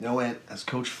You know, Ant, as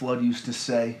Coach Flood used to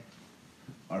say,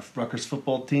 our Rutgers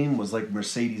football team was like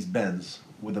Mercedes-Benz,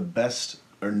 with the best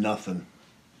or nothing.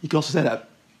 You can also say that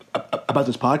about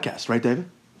this podcast, right, David?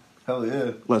 Hell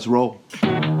yeah. Let's roll.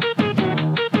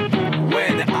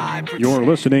 You're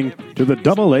listening to the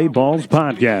Double A Balls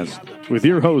Podcast with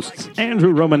your hosts,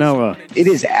 Andrew Romanella. It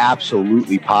is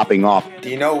absolutely popping off.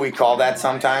 Do you know what we call that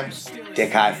sometimes?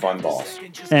 Dick High Fun Balls.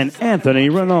 And Anthony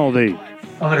Rinaldi.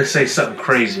 I'm going to say something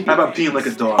crazy. How about being like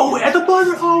a dog? Oh, at the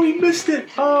buzzer. Oh, he missed it.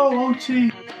 Oh,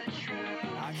 OT.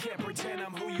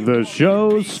 The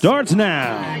show starts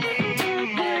now.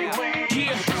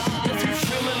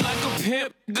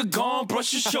 Go on,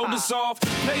 brush your shoulders off.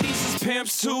 Ladies is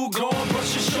pimps too. Go on,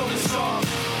 brush your shoulders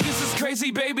off. This is crazy,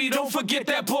 baby. Don't forget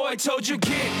that boy told you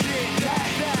get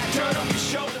that dirt on your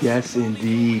shoulders. Yes,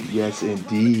 indeed. Yes,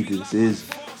 indeed. This is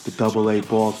the Double A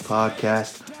Balls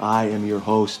Podcast. I am your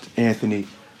host, Anthony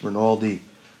Rinaldi.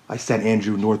 I sent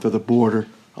Andrew north of the border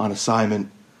on assignment,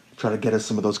 try to get us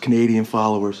some of those Canadian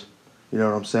followers. You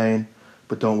know what I'm saying?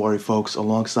 But don't worry, folks.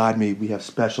 Alongside me, we have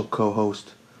special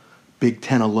co-host, Big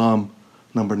Ten alum,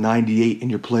 number 98 in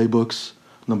your playbooks,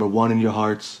 number 1 in your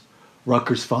hearts,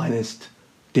 Rutgers' finest,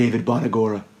 David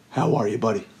Bonagora. How are you,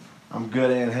 buddy? I'm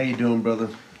good, Ant. How you doing, brother?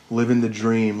 Living the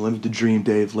dream,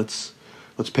 Dave. Let's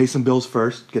pay some bills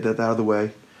first, get that out of the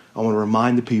way. I want to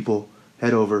remind the people,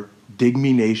 head over,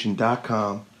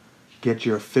 digmenation.com, get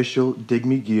your official Dig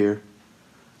Me gear.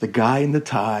 The guy in the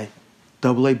tie,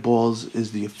 Double A Balls,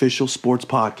 is the official sports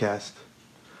podcast.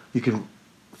 You can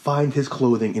find his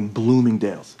clothing in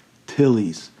Bloomingdale's,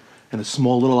 Tilly's, and a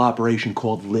small little operation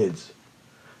called Lids.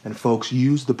 And folks,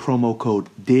 use the promo code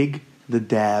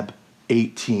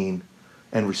DIGTHEDAB18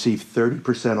 and receive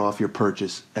 30% off your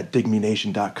purchase at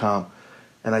digmenation.com.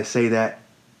 And I say that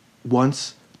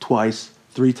once, twice,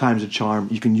 3 times a charm.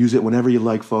 You can use it whenever you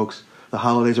like, folks. The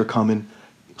holidays are coming.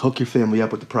 Hook your family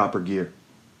up with the proper gear.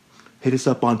 Hit us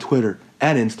up on Twitter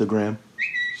and Instagram.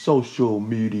 Social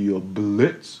media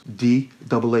blitz.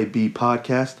 DAAB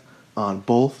Podcast on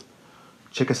both.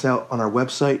 Check us out on our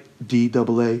website,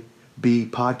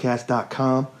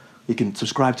 DAABpodcast.com. You can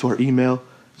subscribe to our email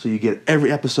so you get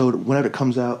every episode whenever it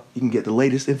comes out. You can get the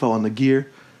latest info on the gear.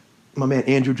 My man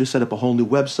Andrew just set up a whole new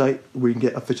website where you can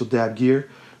get official Dab gear.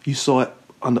 You saw it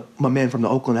on my man from the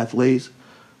Oakland Athletics,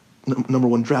 number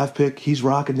 1 draft pick. He's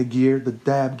rocking the gear, the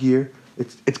Dab gear.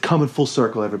 It's coming full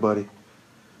circle, everybody.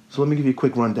 So let me give you a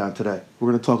quick rundown today. We're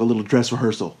going to talk a little dress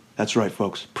rehearsal. That's right,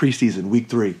 folks. Preseason, week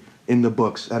 3, in the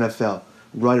books, NFL,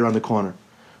 right around the corner.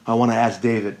 I want to ask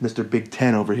David, Mr. Big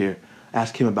Ten over here,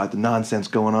 ask him about the nonsense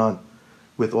going on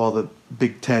with all the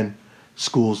Big Ten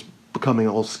schools becoming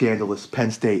all scandalous.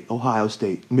 Penn State, Ohio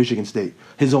State, Michigan State.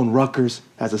 His own Rutgers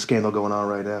has a scandal going on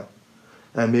right now.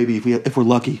 And maybe if we're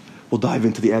lucky, we'll dive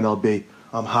into the MLB.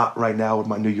 I'm hot right now with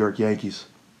my New York Yankees.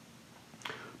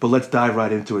 But let's dive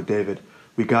right into it, David.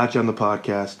 We got you on the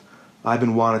podcast. I've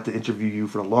been wanting to interview you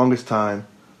for the longest time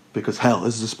because, hell,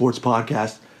 this is a sports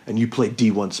podcast and you play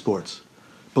D1 sports.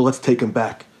 But let's take them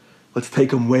back. Let's take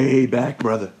them way back,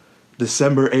 brother.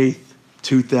 December 8th,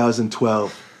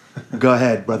 2012. Go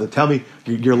ahead, brother. Tell me,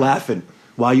 you're laughing.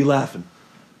 Why are you laughing?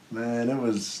 Man, that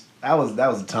was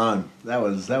a time. That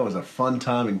was a fun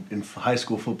time in high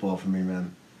school football for me,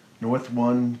 man. North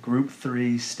won Group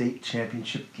 3 state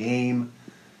championship game.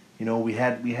 You know, we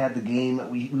had the game.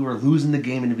 We were losing the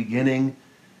game in the beginning.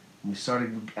 We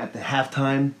started at the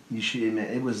halftime.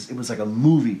 It was like a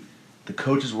movie. The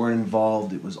coaches weren't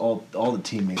involved. It was all the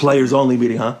teammates. Players only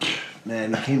meeting, huh?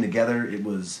 Man, we came together. It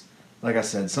was, like I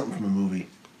said, something from a movie.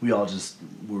 We all just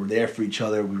were there for each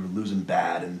other. We were losing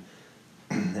bad,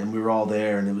 and we were all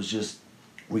there, and it was just,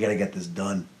 we got to get this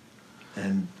done.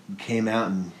 And we came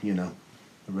out, and, you know,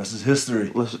 the rest is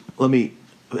history.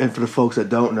 And for the folks that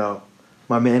don't know,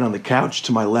 my man on the couch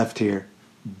to my left here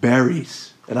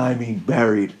buries, and I mean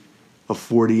buried, a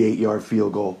 48-yard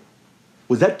field goal.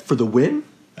 Was that for the win?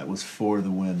 That was for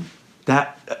the win.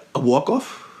 That a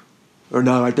walk-off? Or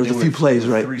no, right, there was a few plays,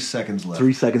 right? 3 seconds left.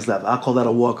 3 seconds left. I'll call that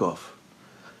a walk-off.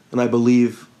 And I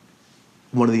believe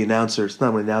one of the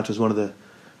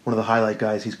highlight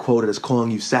guys, he's quoted as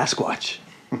calling you Sasquatch.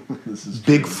 This is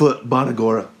Bigfoot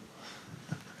Bonagora.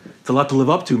 It's a lot to live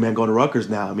up to, man, going to Rutgers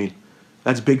now. I mean,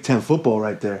 that's Big Ten football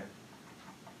right there.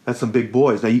 That's some big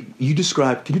boys. Now, can you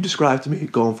describe to me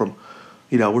going from,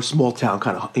 you know, we're small town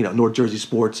kind of, you know, North Jersey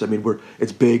sports. I mean,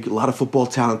 it's big. A lot of football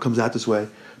talent comes out this way.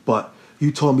 But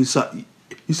you told me something.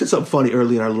 You said something funny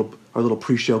early in our little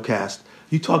pre-show cast.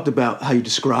 You talked about how you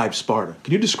describe Sparta.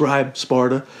 Can you describe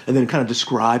Sparta and then kind of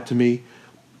describe to me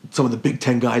some of the Big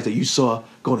Ten guys that you saw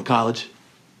going to college?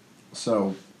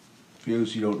 So, for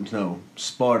those you don't know,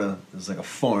 Sparta is like a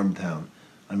farm town.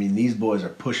 I mean, these boys are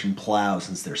pushing plows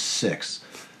since they're 6.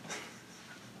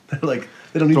 They're like,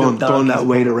 they don't need throwing that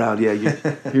weight around. Yeah,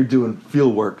 you're doing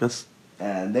field work.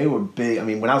 And they were big. I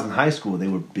mean, when I was in high school, they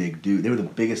were big dudes. They were the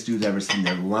biggest dudes I've ever seen.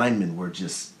 Their linemen were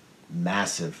just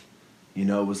massive. You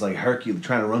know, it was like Hercules,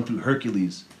 trying to run through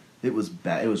Hercules. It was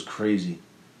bad. It was crazy.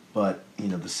 But, you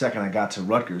know, the second I got to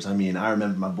Rutgers, I mean, I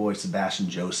remember my boy Sebastian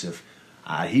Joseph.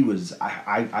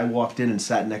 I walked in and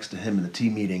sat next to him in the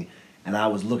team meeting, and I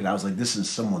was like, this is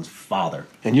someone's father.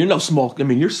 And you're no small. I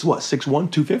mean, you're what,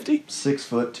 6'1", 250? 6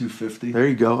 foot, 250. There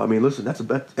you go. I mean, listen, that's a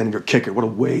bet. And your kicker, what a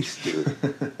waste,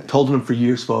 dude. Told him for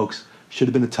years, folks. Should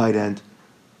have been a tight end.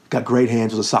 Got great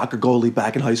hands. Was a soccer goalie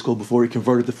back in high school before he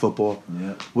converted to football.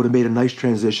 Yeah. Would have made a nice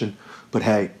transition. But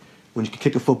hey, when you can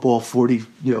kick a football 40,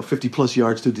 50 plus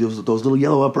yards to those little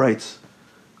yellow uprights,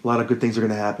 a lot of good things are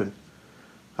going to happen.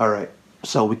 All right.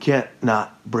 So we can't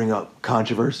not bring up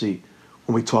controversy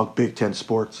when we talk Big Ten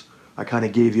sports. I kind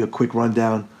of gave you a quick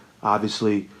rundown.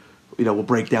 Obviously, we'll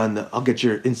break down I'll get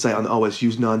your insight on the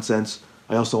OSU's nonsense.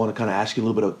 I also want to kind of ask you a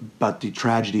little bit about the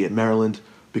tragedy at Maryland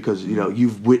because,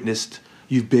 you've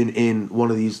been in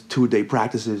one of these 2-a-day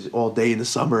practices all day in the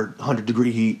summer,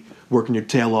 100-degree heat, working your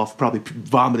tail off, probably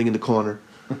vomiting in the corner.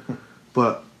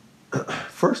 But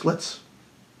first, let's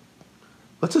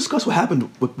discuss what happened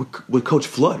with Coach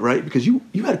Flood, right? Because you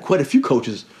had quite a few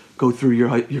coaches go through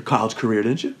your college career,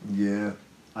 didn't you? Yeah.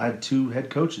 I had 2 head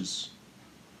coaches.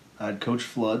 I had Coach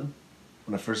Flood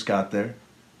when I first got there,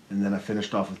 and then I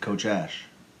finished off with Coach Ash.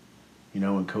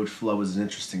 When Coach Flood was an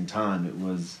interesting time. It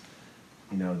was,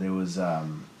 there was a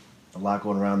lot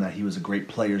going around that he was a great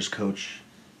players coach.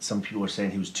 Some people were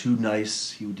saying he was too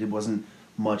nice. He wasn't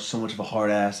so much of a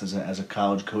hard ass as a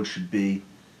college coach should be,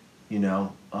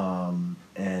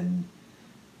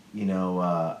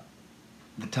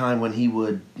 the time when he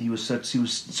was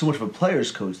so much of a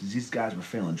players coach. These guys were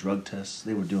failing drug tests.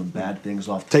 They were doing bad things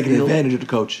off the taking field, advantage of the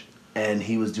coach, and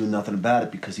he was doing nothing about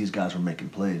it because these guys were making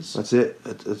plays. That's it.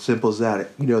 It's as simple as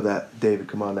that. You know that, David.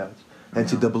 Come on now.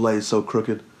 NCAA is so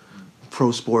crooked.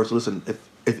 Pro sports. Listen,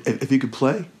 if you could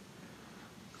play,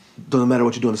 doesn't matter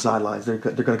what you do on the sidelines. They're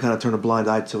going to kind of turn a blind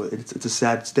eye to it. It's a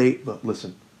sad state, but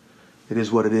listen, it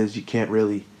is what it is. You can't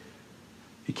really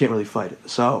fight it.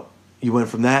 So you went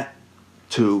from that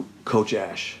to Coach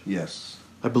Ash. Yes.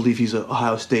 I believe he's at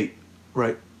Ohio State,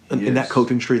 right? In that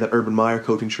coaching tree, that Urban Meyer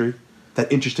coaching tree.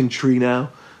 That interesting tree now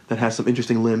that has some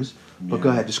interesting limbs. But go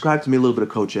ahead, describe to me a little bit of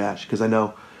Coach Ash, because I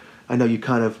know you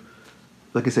kind of,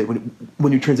 like I say,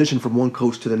 when you transition from one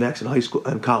coach to the next in high school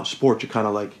and college sports, you're kind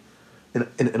of like in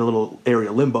a little area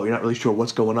of limbo. You're not really sure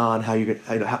what's going on. How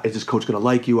is this coach going to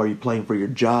like you? Are you playing for your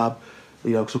job?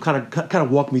 So kind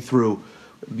of walk me through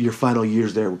your final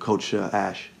years there with Coach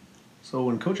Ash. So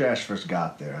when Coach Ash first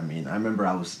got there, I remember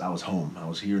I was home. I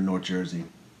was here in North Jersey,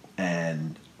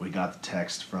 and we got the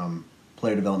text from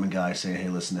player development guy saying, hey,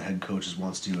 listen, the head coach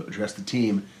wants to address the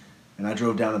team. And I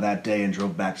drove down to that day and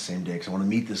drove back the same day because I want to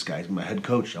meet this guy. He's my head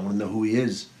coach. I want to know who he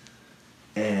is.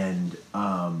 And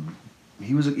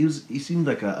he seemed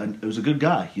like it was a good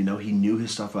guy. He knew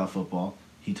his stuff about football.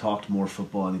 He talked more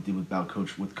football than he did with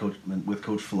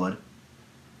Coach Flood.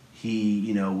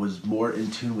 He, was more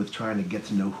in tune with trying to get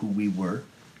to know who we were.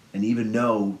 And even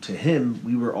though, to him,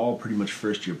 we were all pretty much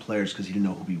first-year players because he didn't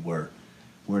know who we were.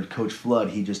 Where Coach Flood,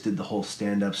 he just did the whole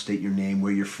stand-up, state your name,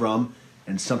 where you're from,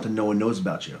 and something no one knows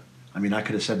about you. I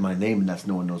could have said my name, and that's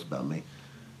no one knows about me.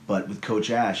 But with Coach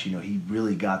Ash, he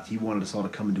wanted us all to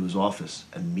come into his office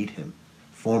and meet him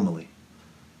formally.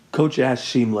 Coach Ash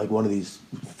seemed like one of these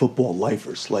football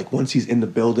lifers. Like, once he's in the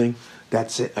building,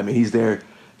 that's it. He's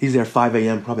there 5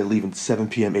 a.m., probably leaving 7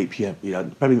 p.m., 8 p.m.,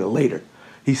 probably even later.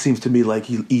 He seems to me like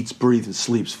he eats, breathes, and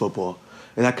sleeps football.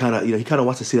 And that kind of, he kind of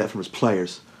wants to see that from his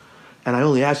players. And I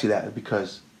only ask you that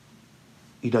because,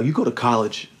 you go to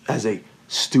college as a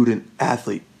student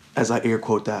athlete, as I air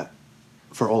quote that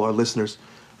for all our listeners.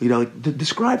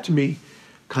 Describe to me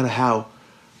kind of how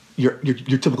your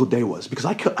typical day was, because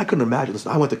I couldn't imagine.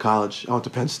 Listen, I went to college. I went to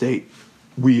Penn State.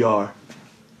 And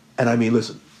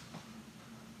listen.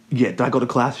 Yeah, did I go to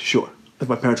class? Sure. If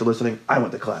my parents are listening, I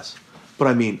went to class. But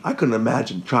I couldn't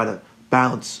imagine trying to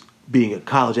balance being a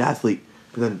college athlete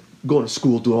and then going to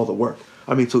school, doing all the work.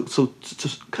 So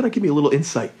just kind of give me a little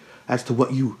insight as to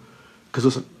what you, because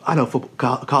listen, I know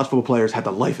college football players had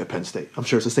the life at Penn State. I'm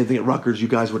sure it's the same thing at Rutgers. You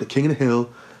guys were the king of the hill.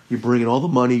 You bring in all the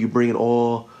money. You bring in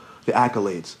all the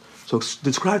accolades. So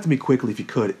describe to me quickly, if you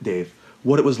could, Dave,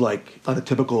 what it was like on a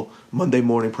typical Monday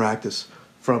morning practice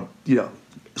from,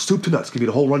 soup to nuts. Give me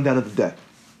the whole rundown of the day.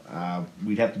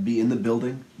 We'd have to be in the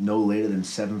building no later than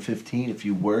 7:15. If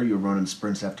you were running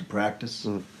sprints after practice.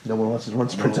 No one wants to run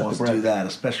sprints after practice. No one wants to do that,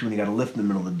 especially when you got to lift in the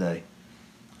middle of the day.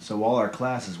 So all our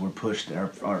classes were pushed.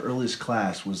 Our earliest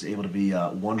class was able to be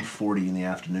 1:40 in the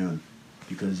afternoon,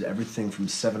 because everything from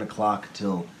 7 o'clock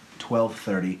till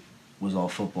 12:30 was all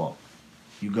football.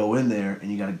 You go in there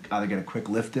and you got to either get a quick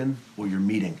lift in or you're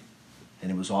meeting,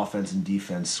 and it was offense and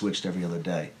defense switched every other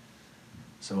day.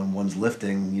 So when one's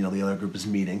lifting, the other group is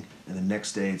meeting, and the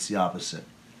next day it's the opposite.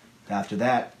 After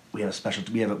that, we have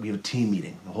a team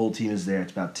meeting. The whole team is there.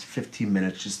 It's about 15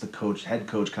 minutes. Just the head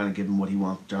coach, kind of giving what he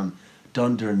wants done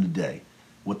during the day,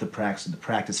 what the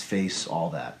practice face, all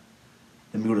that.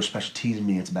 Then we go to a special teams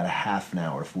meeting. It's about a half an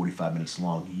hour, 45 minutes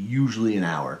long, usually an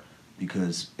hour,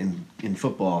 because in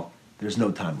football there's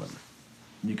no time limit.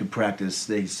 You can practice.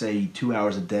 They say 2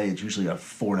 hours a day. It's usually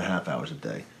 4.5 hours a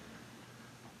day.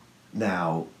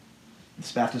 Now,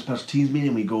 after the special teams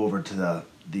meeting, we go over to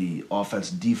the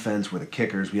offense and defense, where the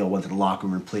kickers, we all went to the locker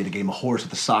room and played a game of horse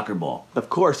with a soccer ball. Of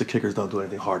course, the kickers don't do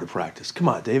anything hard to practice. Come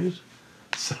on, David.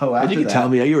 So and you can tell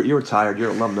me you're retired.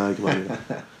 You're an alumni.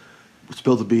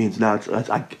 Spill the beans. Now,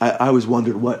 I always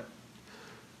wondered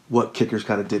what kickers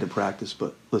kind of did in practice.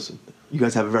 But listen, you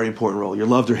guys have a very important role. You're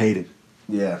loved or hated.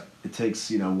 Yeah, it takes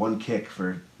one kick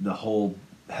for the whole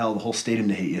stadium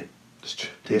to hate you. It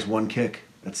takes one kick.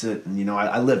 That's it. And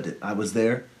I lived it. I was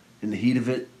there in the heat of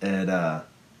it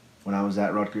when I was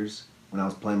at Rutgers, when I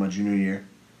was playing my junior year.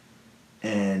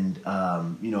 And,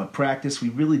 at practice, we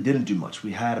really didn't do much.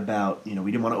 We had about, we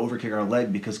didn't want to overkick our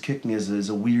leg, because kicking is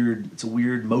a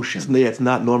weird motion. It's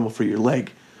not normal for your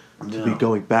leg to be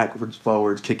going backwards,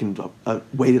 forwards, kicking a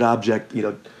weighted object,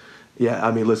 Yeah,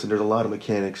 I mean, listen, there's a lot of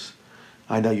mechanics.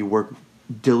 I know you work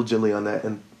diligently on that,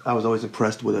 and I was always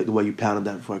impressed with the way you pounded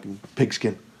that fucking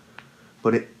pigskin.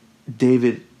 But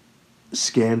David,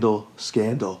 scandal.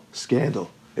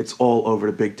 It's all over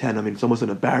the Big Ten. I mean, it's almost an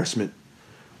embarrassment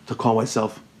to call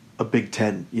myself a Big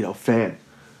Ten, fan.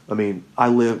 I mean, I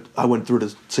went through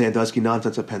the Sandusky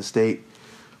nonsense at Penn State.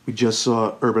 We just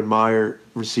saw Urban Meyer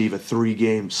receive a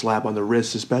 3-game slap on the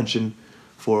wrist suspension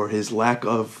for his lack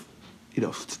of,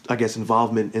 I guess,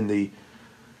 involvement in the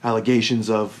allegations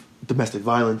of domestic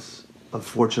violence.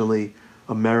 Unfortunately,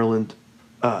 a Maryland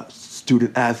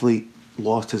student athlete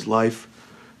lost his life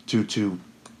due to,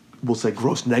 we'll say,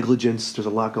 gross negligence. There's a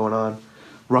lot going on.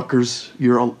 Rutgers,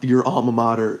 your alma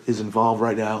mater, is involved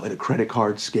right now in a credit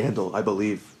card scandal, I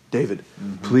believe. David,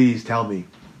 mm-hmm. Please tell me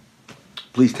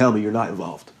you're not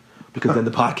involved, because then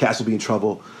the podcast will be in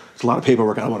trouble. It's a lot of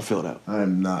paperwork. I don't want to fill it out. I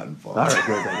am not involved. All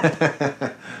right,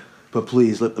 good. But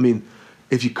please,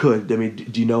 if you could,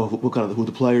 do you know who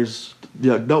the players?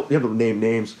 No, you have to name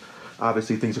names.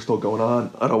 Obviously, things are still going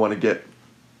on. I don't want to get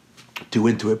too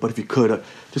into it, but if you could,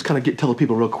 just kind of tell the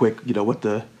people real quick, what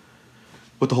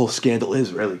the whole scandal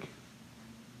is, really.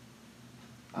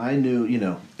 I knew,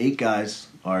 8 guys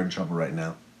are in trouble right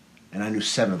now, and I knew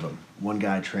 7 of them. One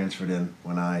guy transferred in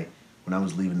when I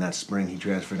was leaving that spring. He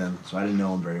transferred in, so I didn't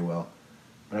know him very well.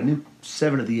 But I knew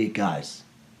 7 of the 8 guys,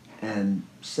 and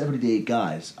 7 of the 8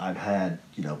 guys I've had,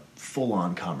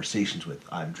 full-on conversations with.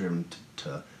 I've driven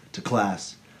to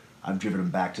class. I've driven them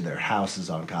back to their houses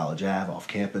on College Ave, off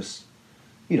campus.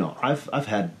 I've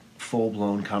had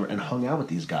full-blown and hung out with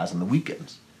these guys on the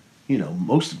weekends.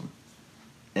 Most of them.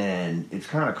 And it's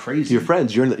kind of crazy. Your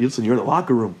friends, you're in the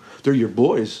locker room. They're your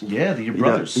boys. Yeah, they're your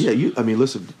brothers.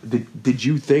 Listen, did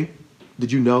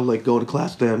you know, like, going to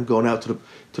class with them, going out to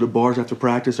the bars after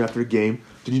practice, after the game,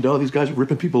 did you know these guys were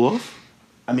ripping people off?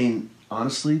 I mean,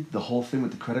 honestly, the whole thing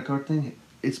with the credit card thing,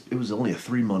 it was only a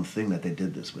 3-month thing that they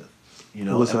did this with.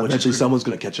 Listen, eventually someone's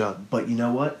going to catch on. But you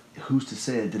know what? Who's to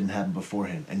say it didn't happen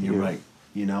beforehand? And you're right.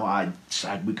 We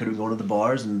could have gone to the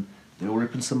bars and they were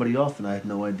ripping somebody off, and I had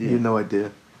no idea. You had no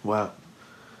idea. Wow.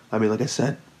 I mean, like I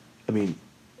said, I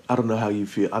don't know how you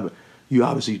feel. You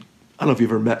obviously, I don't know if you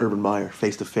ever met Urban Meyer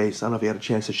face to face. I don't know if you had a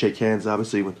chance to shake hands.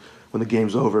 Obviously, when the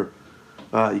game's over,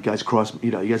 you guys cross.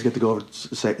 You guys get to go over,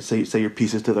 say your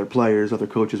pieces to their players, other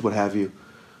coaches, what have you.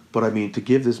 But to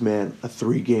give this man a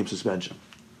 3-game suspension.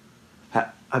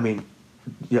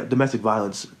 Domestic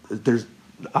violence. There's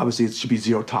obviously it should be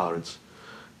zero tolerance.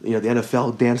 The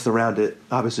NFL danced around it.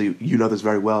 Obviously, you know this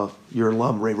very well. Your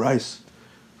alum, Ray Rice.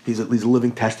 He's a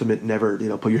living testament. Never,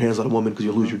 put your hands on a woman because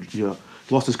you'll lose your,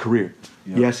 lost his career.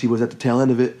 Yep. Yes, he was at the tail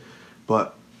end of it,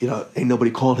 but ain't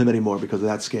nobody calling him anymore because of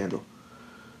that scandal.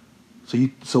 So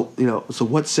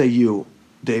what say you,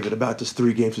 David, about this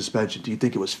 3-game suspension? Do you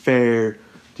think it was fair?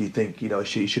 Do you think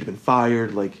she should have been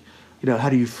fired? How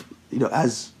do you,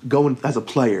 as a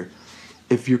player,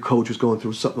 if your coach was going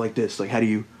through something like this, how do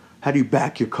you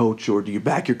back your coach, or do you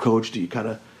back your coach? Do you kind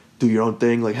of do your own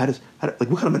thing? What kind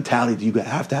of mentality do you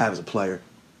have to have as a player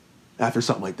after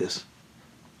something like this?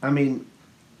 I mean,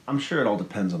 I'm sure it all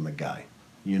depends on the guy.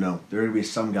 You know, there are going to be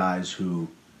some guys who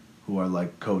are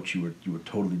like, Coach, you were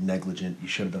totally negligent. You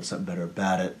should have done something better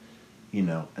about it. You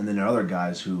know, and then there are other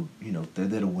guys who, you know, they're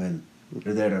there to win.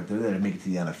 They're there to make it to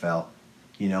the NFL.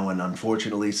 You know, and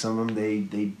unfortunately, some of them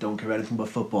they don't care about anything but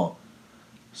football.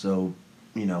 So,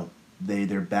 you know,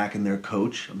 they're backing their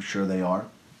coach. I'm sure they are.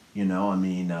 You know, I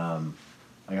mean,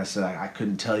 like I said, I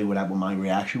couldn't tell you what my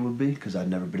reaction would be because I've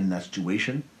never been in that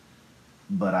situation.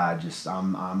 But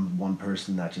I'm one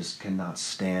person that just cannot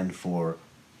stand for,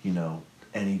 you know,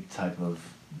 any type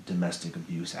of domestic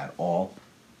abuse at all.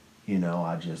 You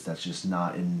know, that's just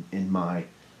not in my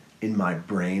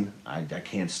brain. I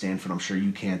can't stand for it. I'm sure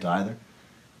you can't either.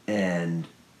 And,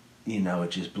 you know,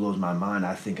 it just blows my mind.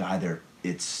 I think either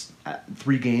it's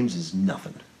 3 games is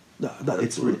nothing. No,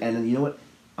 and you know what?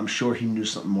 I'm sure he knew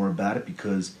something more about it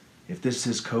because if this is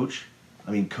his coach,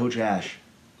 I mean, Coach Ash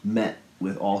met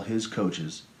with all his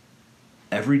coaches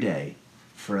every day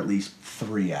for at least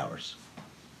 3 hours.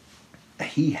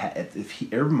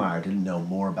 If Urban Meyer didn't know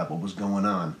more about what was going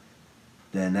on,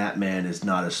 then that man is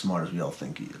not as smart as we all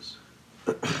think he is.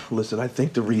 Listen, I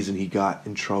think the reason he got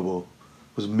in trouble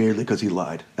was merely because he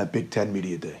lied at Big Ten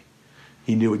Media Day.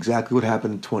 He knew exactly what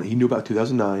happened he knew about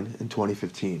 2009 and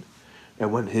 2015.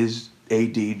 And when his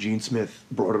AD, Gene Smith,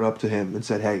 brought it up to him and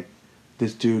said, hey,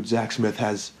 this dude, Zach Smith,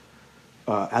 has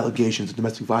allegations of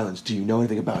domestic violence. Do you know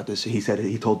anything about this?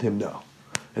 He told him no.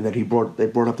 And then they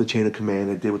brought up the chain of command.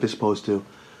 They did what they're supposed to.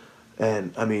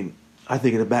 And, I mean, I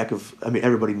think in the back of,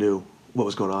 everybody knew what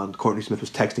was going on. Courtney Smith was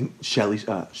texting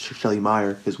Shelly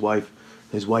Meyer, his wife.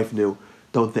 His wife knew.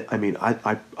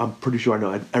 I'm pretty sure I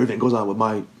know everything goes on with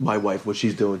my wife, what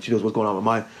she's doing. She knows what's going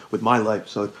on with my life.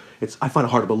 So I find it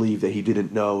hard to believe that he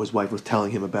didn't know his wife was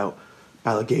telling him about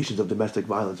allegations of domestic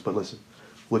violence. But listen,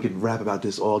 we can rap about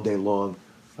this all day long.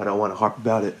 I don't want to harp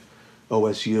about it.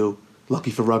 OSU,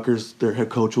 lucky for Rutgers, their head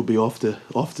coach will be off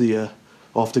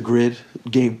the grid.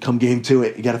 Game 2,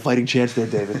 you got a fighting chance there,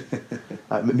 David.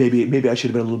 Maybe I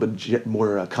should have been a little bit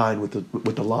more kind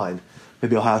with the line.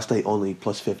 Maybe Ohio State only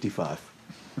plus 55.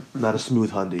 Not a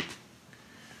smooth Hyundai.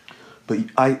 But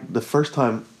the first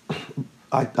time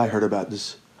I heard about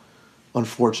this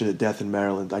unfortunate death in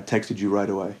Maryland, I texted you right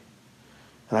away.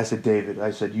 And I said, David,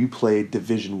 you played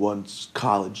Division I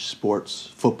college sports,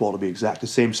 football to be exact, the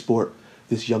same sport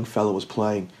this young fellow was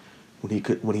playing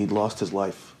when he lost his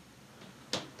life.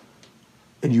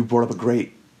 And you brought up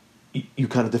you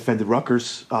kind of defended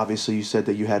Rutgers. Obviously, you said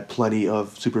that you had plenty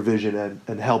of supervision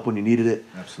and help when you needed it.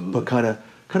 Absolutely. But kind of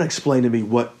explain to me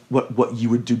what you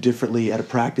would do differently at a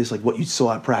practice, like what you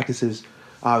saw at practices.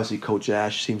 Obviously, Coach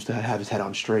Ash seems to have his head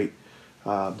on straight.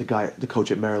 The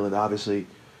coach at Maryland, obviously,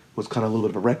 was kind of a little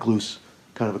bit of a recluse,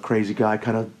 kind of a crazy guy,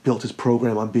 kind of built his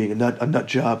program on being a nut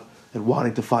job and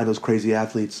wanting to find those crazy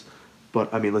athletes.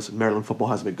 But, listen, Maryland football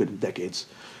hasn't been good in decades.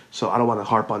 So I don't want to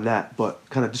harp on that, but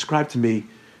kind of describe to me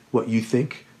what you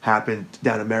think happened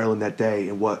down in Maryland that day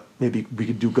and what maybe we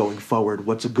could do going forward.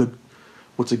 What's a good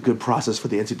process for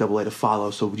the NCAA to follow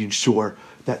so we ensure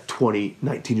that 20,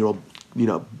 19-year-old,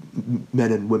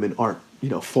 men and women aren't,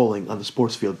 falling on the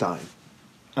sports field dying?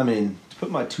 To put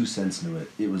my 2 cents into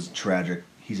it, it was tragic.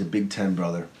 He's a Big Ten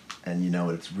brother, and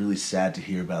it's really sad to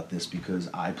hear about this because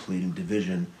I played in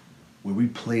division where we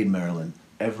played Maryland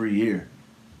every year.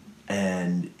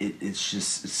 And it's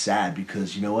just sad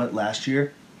because, last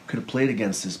year could have played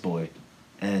against this boy.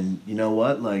 And you know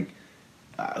what,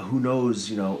 who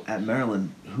knows, at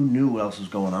Maryland, who knew what else was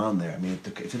going on there?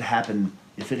 If it happened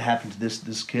to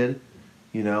this kid,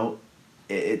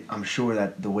 I'm sure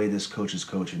that the way this coach is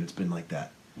coaching, it's been like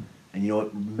that. And you know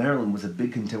what, Maryland was a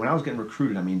big contender. When I was getting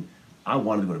recruited, I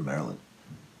wanted to go to Maryland.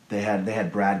 They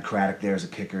had Brad Craddock there as a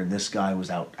kicker, and this guy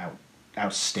was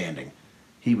outstanding.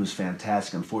 He was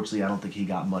fantastic. Unfortunately, I don't think he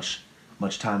got much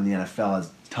time in the NFL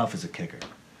as tough as a kicker.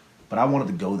 But I wanted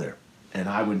to go there. And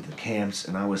I went to the camps,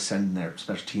 and I was sending their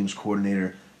special teams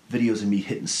coordinator videos of me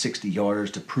hitting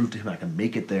 60-yarders to prove to him I can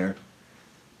make it there.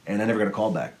 And I never got a call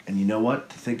back. And you know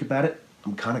what? To think about it,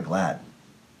 I'm kind of glad.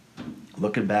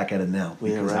 Looking back at it now.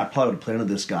 Because I probably would have played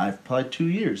under this guy for probably 2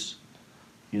 years.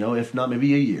 If not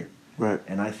maybe a year. Right.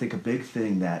 And I think a big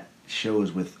thing that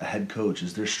shows with a head coach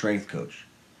is their strength coach.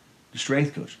 The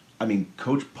strength coach.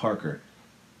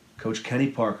 Coach Kenny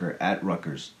Parker at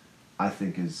Rutgers, I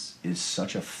think is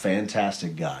such a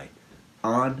fantastic guy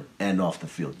on and off the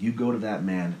field. You go to that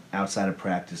man outside of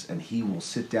practice and he will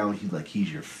sit down,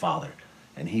 he's your father.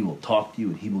 And he will talk to you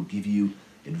and he will give you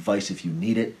advice if you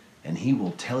need it. And he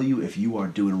will tell you if you are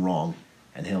doing wrong.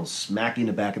 And he'll smack you in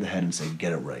the back of the head and say,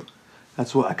 get it right.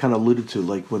 That's what I kind of alluded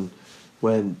to,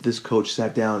 when this coach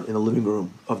sat down in the living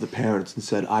room of the parents and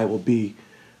said, I will be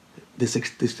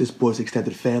this boy's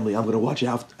extended family. I'm gonna watch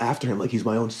after him like he's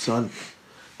my own son.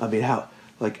 I mean, how?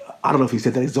 Like, I don't know if he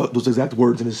said those exact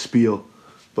words in his spiel,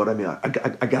 but I mean, I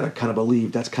gotta kind of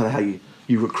believe that's kind of how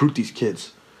you recruit these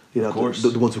kids. You know, of course.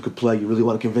 The ones who could play. You really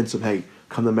want to convince them, hey,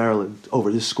 come to Maryland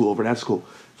over this school, over that school.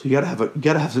 So you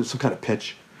gotta have some kind of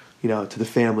pitch, you know, to the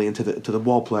family and to the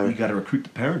ball player. You got to recruit the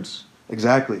parents.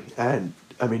 Exactly, and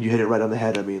I mean, you hit it right on the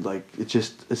head. I mean, like it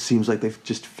seems like they've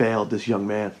just failed this young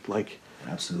man. Like,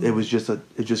 absolutely, it was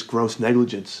just gross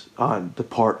negligence on the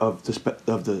part of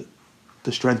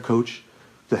the strength coach,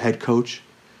 the head coach,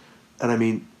 and I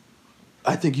mean,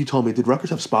 I think you told me, did Rutgers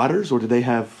have spotters or did they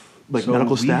have like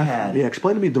medical staff? Yeah,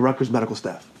 explain to me the Rutgers medical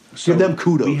staff. So give them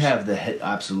kudos. We have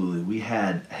absolutely. We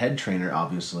had head trainer,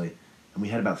 obviously, and we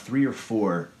had about 3 or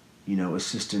 4, you know,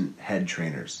 assistant head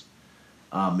trainers.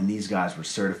 And these guys were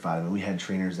certified. I mean, we had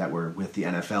trainers that were with the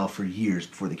NFL for years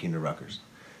before they came to Rutgers.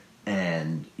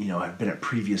 And, you know, have been at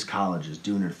previous colleges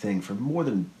doing their thing for more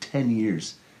than 10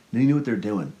 years. And they knew what they're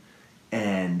doing.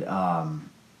 And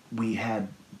we had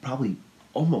probably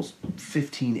almost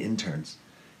 15 interns.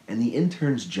 And the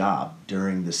intern's job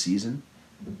during the season,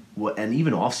 and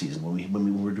even off season when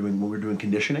we were doing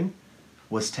conditioning,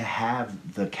 was to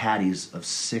have the caddies of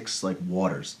 6 like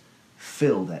waters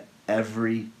filled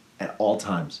at all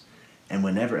times.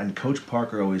 And Coach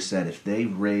Parker always said, if they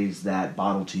raise that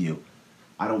bottle to you,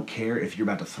 I don't care if you're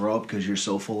about to throw up because you're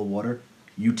so full of water,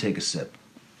 you take a sip.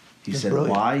 He said,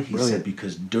 brilliant. Why? He said,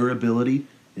 because durability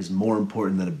is more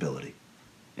important than ability.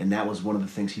 And that was one of the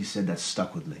things he said that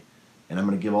stuck with me. And I'm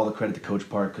going to give all the credit to Coach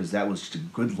Parker because that was just a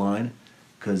good line,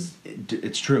 because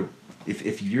it's true.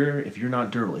 If you're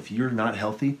not durable, if you're not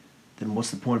healthy, then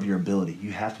what's the point of your ability?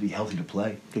 You have to be healthy to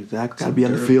play. Exactly. Got to be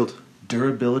on the field.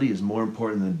 Durability is more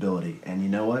important than ability, and you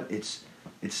know what? It's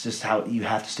just how you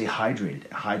have to stay hydrated.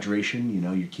 Hydration, you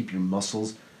know, you keep your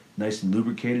muscles nice and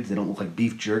lubricated. They don't look like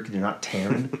beef jerky. They're not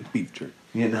tearing. Beef jerky.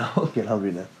 You know? Getting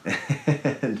hungry now.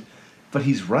 But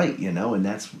he's right, you know, and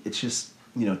it's just,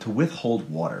 you know, to withhold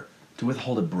water, to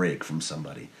withhold a break from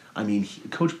somebody. I mean,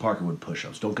 Coach Parker would push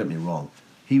us. Don't get me wrong.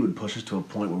 He would push us to a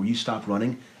point where you stop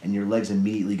running and your legs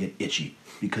immediately get itchy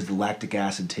because the lactic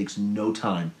acid takes no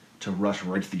time to rush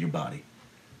right through your body.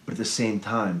 But at the same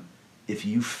time, if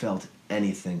you felt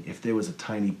anything, if there was a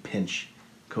tiny pinch,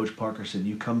 Coach Parker said,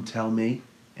 you come tell me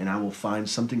and I will find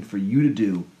something for you to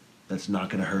do that's not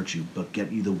going to hurt you, but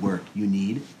get you the work you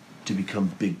need to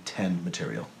become Big Ten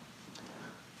material.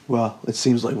 Well, it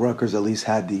seems like Rutgers at least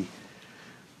had the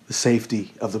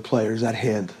safety of the players at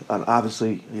hand.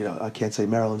 Obviously, you know, I can't say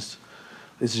Maryland's.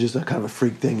 This is just a kind of a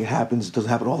freak thing. It happens. It doesn't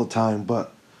happen all the time,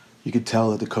 but you could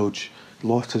tell that the coach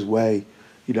lost his way.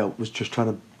 You know, was just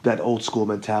trying to, that old school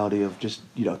mentality of just,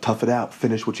 you know, tough it out,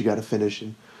 finish what you got to finish,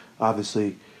 and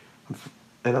obviously,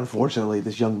 and unfortunately,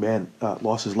 this young man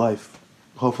lost his life.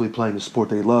 Hopefully, playing the sport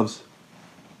that he loves,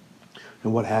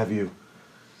 and what have you.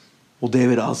 Well,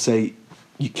 David, I'll say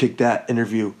you kicked that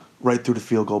interview right through the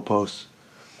field goal post.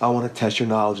 I want to test your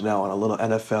knowledge now on a little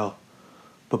NFL.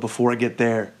 But before I get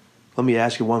there, let me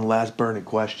ask you one last burning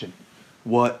question.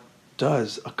 What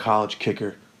does a college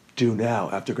kicker do now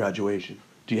after graduation?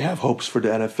 Do you have hopes for the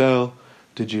NFL?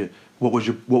 What was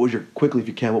your quickly if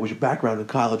you can, what was your background in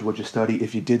college? What did you study?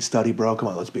 If you did study, bro, come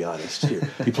on, let's be honest here.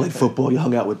 You played football, you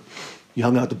hung out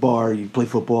at the bar, you played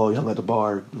football, you hung out at the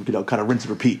bar, you know, kind of rinse and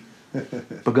repeat.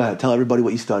 But go ahead, tell everybody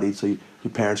what you studied so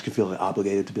your parents can feel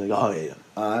obligated to be like, oh, yeah.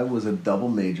 I was a double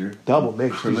major.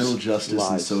 Criminal justice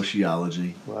and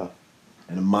sociology. Wow.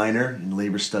 And a minor in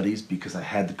labor studies because I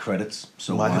had the credits,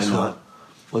 so why not? Well.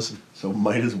 Listen. So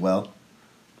might as well.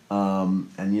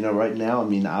 And, you know, right now, I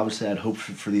mean, obviously I had hope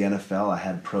for the NFL. I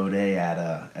had pro day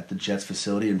at the Jets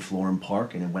facility in Florham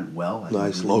Park, and it went well.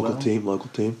 Nice, really local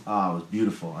team. Oh, it was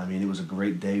beautiful. I mean, it was a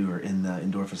great day. We were in the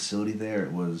indoor facility there.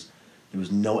 There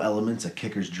was no elements, a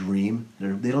kicker's dream.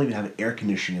 They don't even have air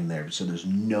conditioning in there, so there's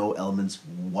no elements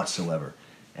whatsoever.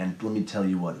 And let me tell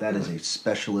you what, that is a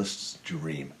specialist's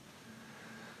dream.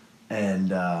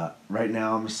 And right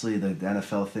now, obviously, the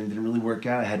NFL thing didn't really work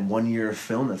out. I had 1 year of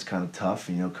film. That's kind of tough.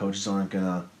 You know, coaches aren't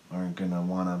gonna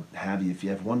want to have you if you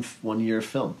have one year of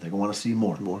film. They're gonna want to see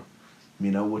more.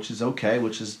 You know, which is okay.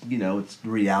 Which is, you know, it's the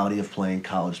reality of playing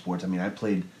college sports. I mean, I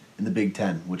played in the Big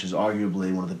Ten, which is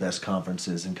arguably one of the best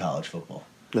conferences in college football.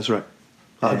 That's right.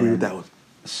 I agree with that one.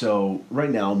 So right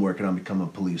now I'm working on becoming a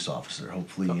police officer.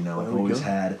 Hopefully, you know, I've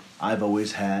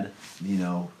always had, you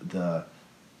know, the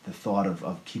thought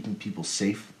of keeping people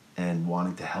safe and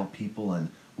wanting to help people I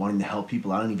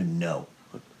don't even know.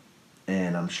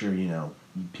 And I'm sure, you know,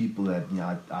 people that, you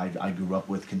know, I grew up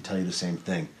with can tell you the same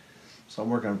thing. So I'm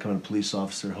working on becoming a police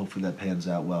officer. Hopefully that pans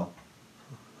out well.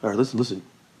 All right, listen.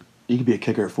 You could be a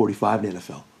kicker at 45 in the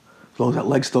NFL. As long as that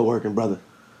leg's still working, brother.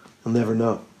 You'll never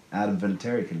know. Adam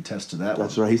Vinatieri can attest to that.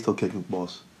 That's right. He's still kicking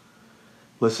balls.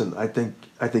 Listen, I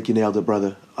think you nailed it,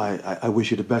 brother. I wish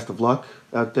you the best of luck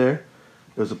out there.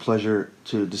 It was a pleasure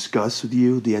to discuss with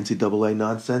you the NCAA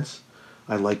nonsense.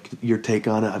 I like your take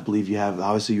on it. I believe you have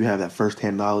that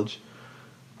firsthand knowledge,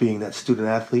 being that student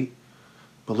athlete.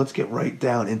 But let's get right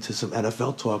down into some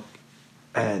NFL talk.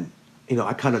 And,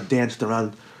 I kind of danced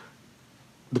around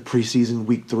the preseason,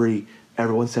 week 3.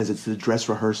 Everyone says it's the dress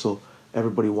rehearsal.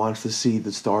 Everybody wants to see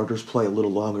the starters play a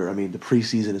little longer. I mean, the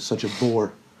preseason is such a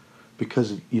bore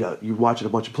because, you're watching a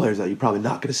bunch of players that you're probably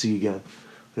not going to see again.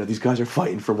 These guys are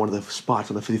fighting for one of the spots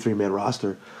on the 53-man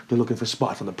roster. They're looking for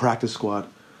spots on the practice squad.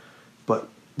 But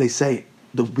they say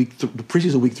the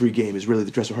preseason week 3 game is really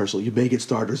the dress rehearsal. You may get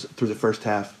starters through the first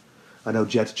half. I know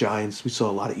Jets, Giants, we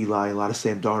saw a lot of Eli, a lot of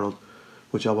Sam Darnold,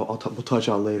 which we'll touch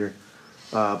on later.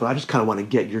 But I just kind of want to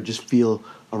get your just feel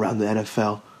around the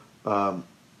NFL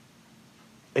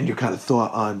and your kind of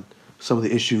thought on some of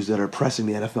the issues that are pressing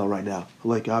the NFL right now.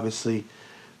 Like, obviously,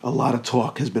 a lot of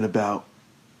talk has been about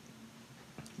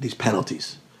these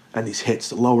penalties and these hits,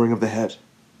 the lowering of the head.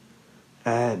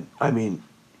 And, I mean,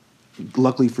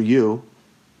 luckily for you,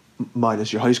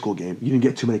 minus your high school game, you didn't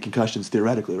get too many concussions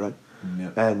theoretically, right?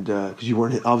 Yep. And because you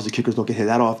weren't hit, obviously kickers don't get hit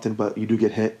that often, but you do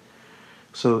get hit.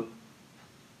 So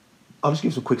I'll just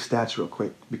give some quick stats real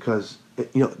quick because,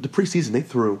 the preseason they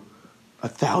threw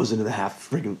 1,500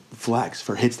 friggin' flags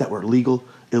for hits that were legal,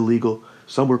 illegal.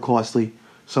 Some were costly,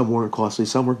 some weren't costly.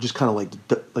 Some were just kind of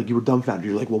like you were dumbfounded.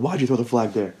 You're like, well, why'd you throw the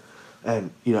flag there? And,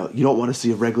 you don't want to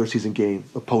see a regular season game,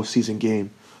 a postseason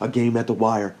game, a game at the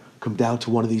wire come down to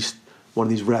one of these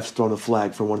refs throwing a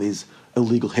flag for one of these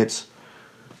illegal hits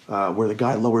where the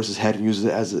guy lowers his head and uses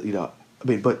it as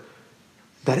but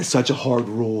that is such a hard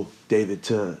rule, David,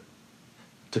 to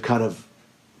kind of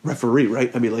referee,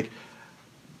 right? I mean,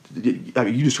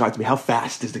 you described to me how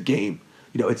fast is the game.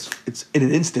 It's in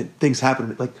an instant. Things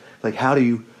happen. Like how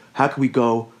can we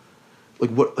go?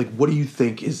 What do you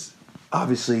think is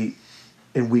obviously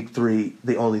in week 3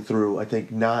 they only threw I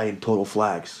think 9 total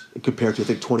flags compared to I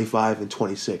think 25 and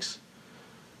 26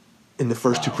 in the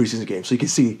first 2 preseason games. So you can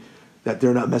see that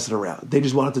they're not messing around. They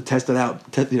just wanted to test it out,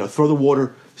 throw the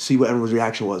water, see what everyone's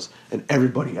reaction was, and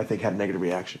everybody I think had a negative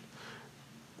reaction.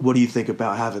 What do you think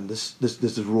about having this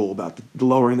rule about the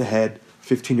lowering the head,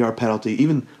 15-yard penalty?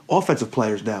 Even offensive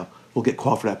players now will get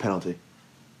called for that penalty.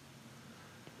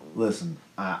 Listen,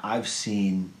 I've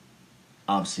seen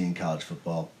college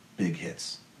football big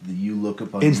hits. You look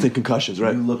up on instant concussions,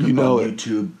 right? You look up on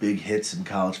YouTube, big hits in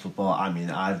college football. I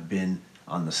mean, I've been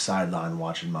on the sideline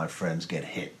watching my friends get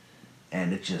hit,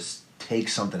 and it just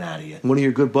takes something out of you. One of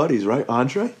your good buddies, right,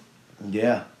 Andre?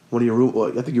 Yeah. One of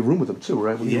your I think you room with him too,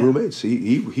 right? One of your roommates.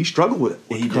 He struggled with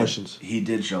concussions. He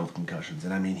did struggle with concussions,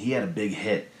 and I mean, he had a big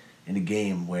hit in a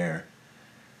game where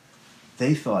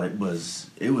they thought it was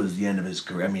the end of his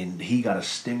career. I mean, he got a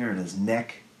stinger in his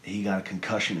neck. He got a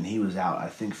concussion, and he was out, I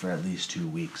think, for at least 2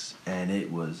 weeks. And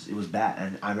it was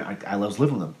bad. And I was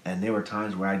living with him, and there were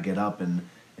times where I'd get up in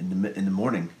the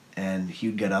morning, and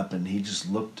he'd get up, and he just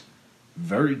looked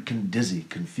very dizzy,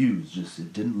 confused. Just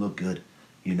it didn't look good,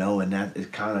 And that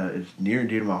it's near and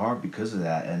dear to my heart because of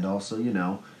that. And also,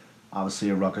 obviously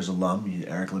a Rutgers alum,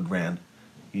 Eric LeGrand,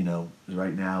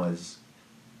 right now is,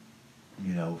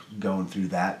 going through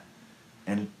that,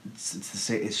 and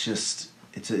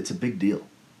it's a big deal.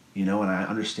 And I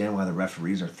understand why the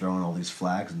referees are throwing all these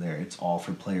flags in there. It's all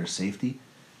for player safety.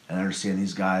 And I understand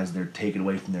these guys, they're taken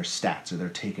away from their stats or they're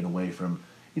taken away from,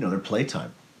 their play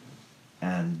time.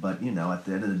 But at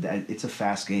the end of the day, it's a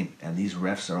fast game. And these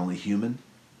refs are only human.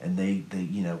 And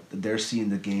they're seeing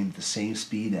the game at the same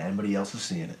speed that anybody else is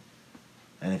seeing it.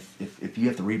 And if you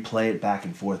have to replay it back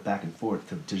and forth,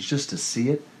 just to see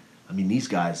it, I mean, these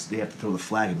guys, they have to throw the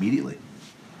flag immediately.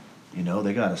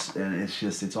 They got to, and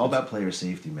it's all about player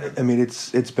safety, man. I mean,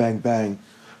 it's bang bang,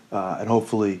 and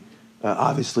hopefully,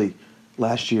 obviously,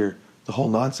 last year the whole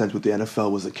nonsense with the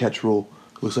NFL was the catch rule.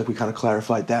 Looks like we kind of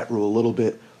clarified that rule a little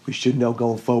bit. We should know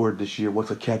going forward this year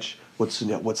what's a catch, what's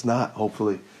not.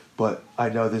 Hopefully, but I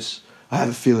know this. I have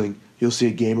a feeling you'll see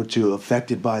a game or two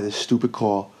affected by this stupid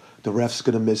call. The ref's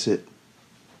gonna miss it.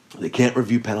 They can't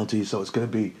review penalties, so it's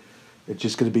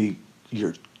just gonna be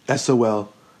your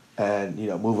SOL. And,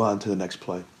 move on to the next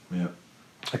play. Yeah.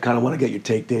 I kind of want to get your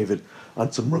take, David,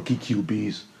 on some rookie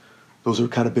QBs. Those have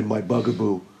kind of been my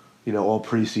bugaboo, all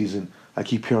preseason. I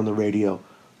keep hearing on the radio,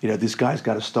 this guy's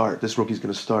got to start. This rookie's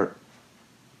going to start.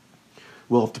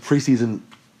 Well, if the preseason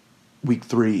week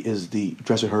 3 is the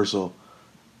dress rehearsal,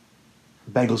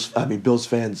 Bills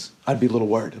fans, I'd be a little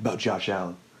worried about Josh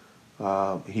Allen.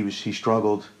 He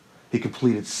struggled. He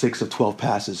completed 6 of 12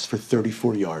 passes for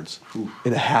 34 yards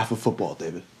in a half of football,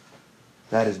 David.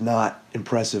 That is not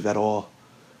impressive at all.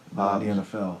 Not in the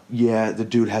NFL. Yeah, the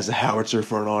dude has a howitzer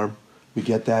for an arm. We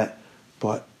get that,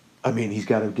 but I mean, he's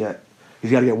got to get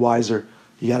wiser.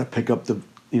 You got to pick up the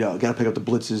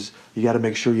blitzes. You got to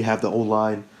make sure you have the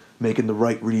O-line making the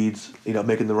right reads.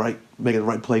 Making the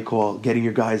right play call, getting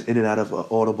your guys in and out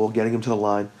of audible, getting them to the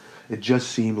line. It just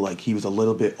seemed like he was a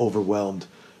little bit overwhelmed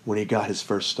when he got his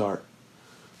first start.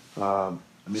 I'll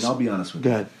be honest with you.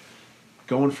 Go ahead.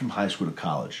 Going from high school to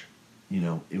college,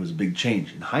 it was a big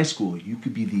change. In high school, you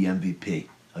could be the MVP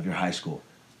of your high school.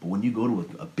 But when you go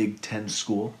to a Big Ten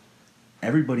school,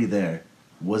 everybody there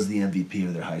was the MVP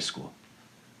of their high school.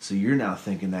 So you're now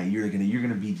thinking that you're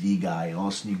gonna be the guy, and all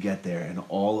of a sudden you get there, and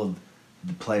all of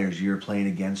the players you're playing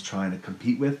against, trying to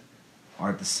compete with, are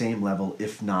at the same level,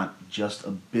 if not just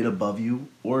a bit above you,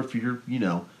 or if you're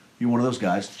one of those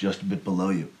guys just a bit below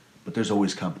you. But there's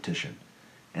always competition.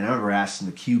 And I remember asking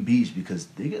the QBs because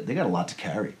they got a lot to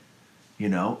carry,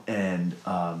 and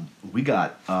we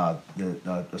got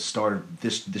the starter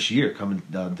this year coming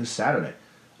this Saturday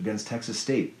against Texas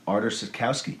State, Artur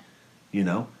Sitkowski,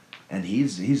 and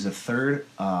he's the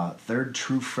third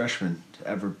true freshman to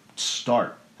ever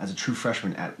start as a true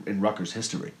freshman in Rutgers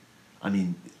history. I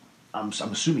mean, I'm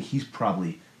assuming he's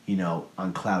probably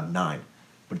on cloud 9,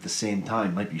 but at the same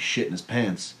time might be shitting his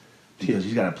pants because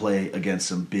he's got to play against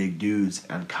some big dudes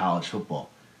on college football.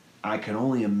 I can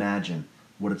only imagine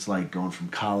what it's like going from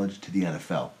college to the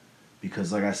NFL,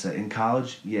 because like I said, in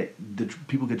college, the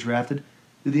people get drafted,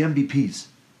 they're the MVPs,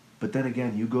 but then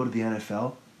again, you go to the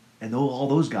NFL, and all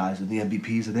those guys are the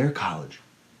MVPs of their college,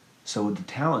 so the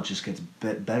talent just gets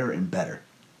better and better,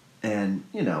 and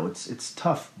it's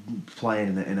tough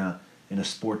playing in a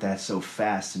sport that's so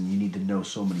fast, and you need to know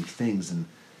so many things, and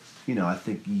I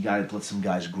think you got to let some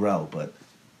guys grow, but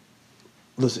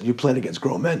listen, you're playing against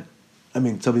grown men. I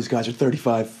mean, some of these guys are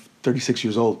 35, 36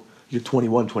 years old. You're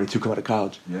 21, 22 coming out of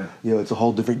college. Yeah. It's a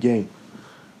whole different game.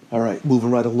 All right,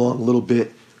 moving right along, a little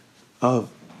bit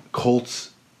of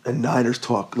Colts and Niners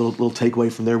talk. Little takeaway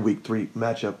from their Week 3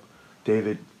 matchup,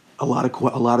 David. A lot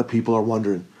of people are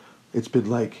wondering. It's been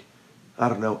like,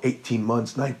 18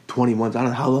 months, 20 months. I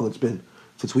don't know how long it's been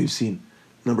since we've seen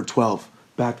number 12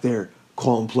 back there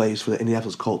calling plays for the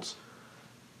Indianapolis Colts.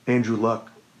 Andrew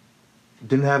Luck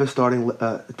didn't have a starting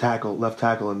left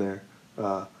tackle in there.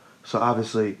 So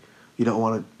obviously you don't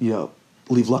want to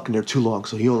leave Luck in there too long.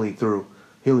 So he only threw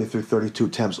 32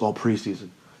 attempts all preseason,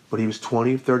 but he was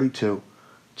 20 of 32,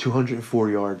 204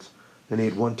 yards, and he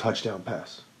had 1 touchdown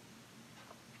pass.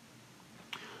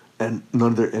 And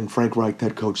Frank Reich,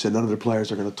 head coach, said none of their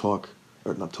players are going to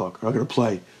are going to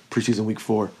play preseason Week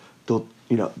 4. They'll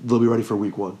be ready for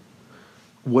Week 1.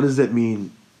 What does that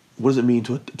mean? What does it mean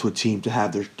to a team to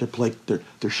have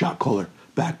their shot caller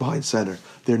back behind center,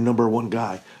 their number 1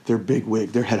 guy, their big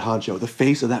wig, their head honcho, the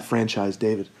face of that franchise,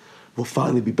 David, will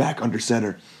finally be back under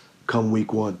center come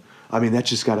Week 1. I mean, that's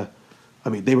just gotta. I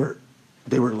mean, they were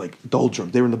like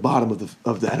doldrum. They were in the bottom of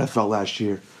the NFL last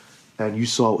year, and you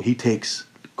saw he takes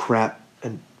crap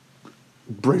and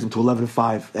brings them to 11-5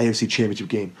 AFC Championship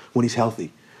game when he's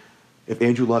healthy. If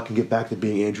Andrew Luck can get back to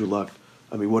being Andrew Luck,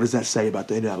 I mean, what does that say about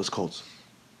the Indianapolis Colts?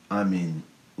 I mean,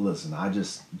 listen,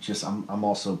 I'm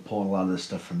also pulling a lot of this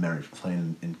stuff from memory from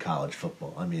playing in college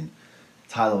football. I mean,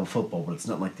 it's high-level football, but it's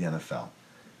not like the NFL.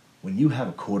 When you have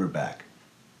a quarterback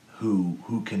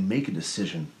who can make a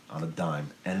decision on a dime,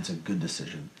 and it's a good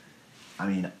decision. I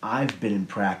mean, I've been in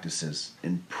practices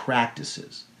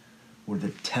where the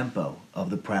tempo of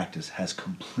the practice has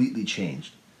completely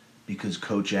changed because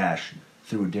Coach Ash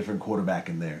threw a different quarterback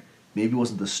in there. Maybe it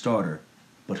wasn't the starter,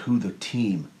 but who the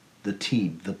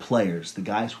players, the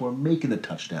guys who are making the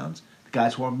touchdowns, the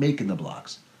guys who are making the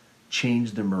blocks,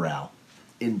 changed their morale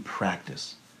in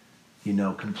practice.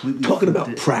 Completely. Talking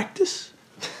about practice?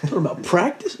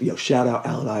 Yo, shout out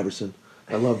Allen Iverson.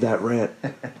 I love that rant.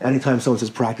 Anytime someone says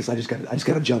practice, I just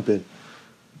gotta jump in.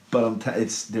 But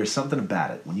there's something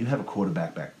about it when you have a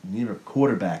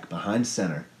quarterback behind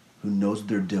center who knows what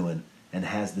they're doing and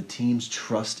has the team's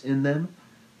trust in them.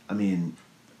 I mean,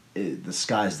 the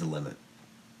sky's the limit.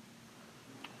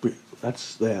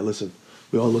 Listen,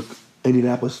 we all look.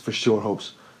 Indianapolis for sure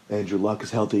hopes Andrew Luck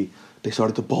is healthy. They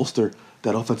started to bolster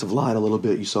that offensive line a little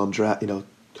bit. You saw him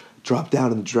drop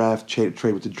down in the draft,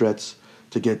 trade with the Jets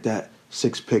to get that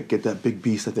 6th pick, get that big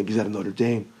beast. I think he's out of Notre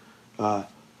Dame, the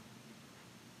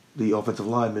offensive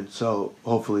lineman. So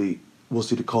hopefully we'll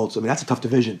see the Colts. I mean, that's a tough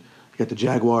division. You got the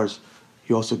Jaguars.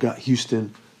 You also got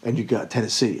Houston, and you got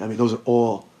Tennessee. I mean, those are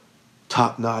all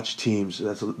top-notch teams.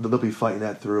 They'll be fighting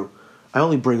that through. I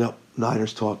only bring up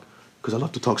Niners talk because I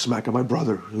love to talk smack on my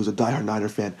brother, who's a diehard Niner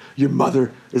fan. Your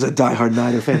mother is a diehard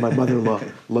Niner fan. My mother-in-law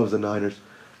loves the Niners,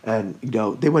 and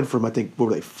they went from, I think, what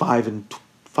were they,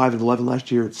 5-11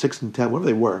 last year, 6-10, whatever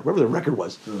they were, whatever their record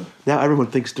was. Now everyone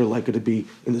thinks they're likely to be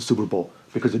in the Super Bowl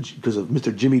because of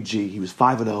Mr. Jimmy G. He was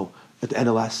 5-0 at the end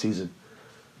of last season,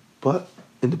 but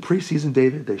in the preseason,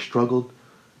 David, they struggled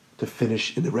to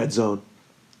finish in the red zone.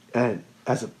 And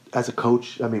as a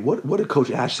coach, I mean, what did Coach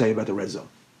Ash say about the red zone?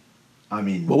 I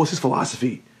mean, what was his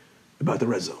philosophy about the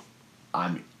red zone? I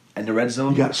mean, in the red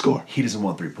zone, you got to score. He doesn't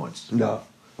want 3 points. No,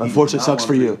 unfortunately, it sucks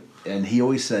for you. And he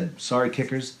always said, "Sorry,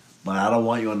 kickers, but I don't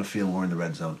want you on the field or in the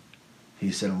red zone." He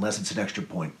said, "Unless it's an extra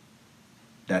point,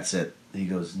 that's it." He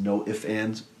goes, "No ifs,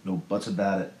 ands, no buts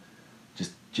about it.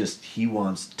 Just he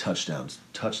wants touchdowns,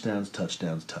 touchdowns,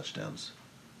 touchdowns, touchdowns."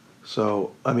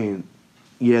 So, I mean,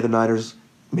 yeah, the Niners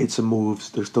made some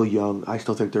moves. They're still young. I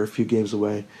still think they're a few games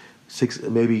away. 6,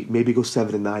 maybe go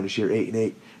 7-9 this year,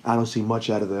 8-8. I don't see much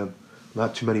out of them.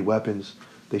 Not too many weapons.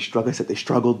 They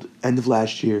struggled end of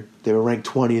last year. They were ranked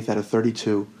 20th out of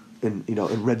 32 in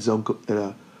red zone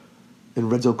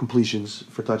completions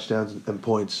for touchdowns and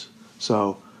points.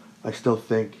 So, I still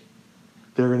think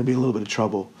they're going to be in a little bit of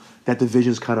trouble. That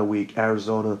division's kind of weak.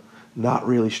 Arizona, not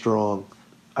really strong.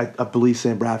 I believe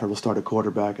Sam Bradford will start at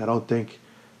quarterback. I don't think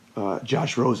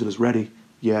Josh Rosen is ready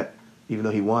yet, even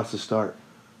though he wants to start.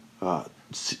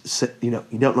 You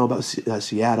don't know about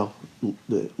Seattle.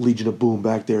 The Legion of Boom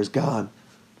back there is gone.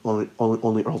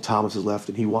 Only Earl Thomas is left,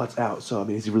 and he wants out. So, I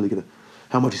mean, is he really going to –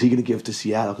 how much is he going to give to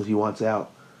Seattle because he wants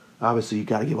out? Obviously, you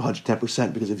got to give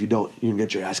 110% because if you don't, you're going to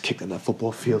get your ass kicked on that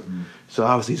football field. Mm-hmm. So,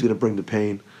 obviously, he's going to bring the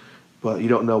pain. But you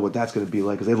don't know what that's going to be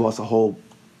like because they've lost a whole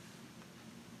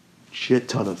shit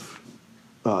ton of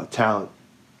talent.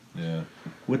 Yeah.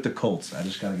 With the Colts, I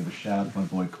just got to give a shout out to my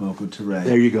boy Kemoko Turay.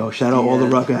 There you go. Shout out all the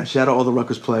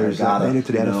Rutgers players that made it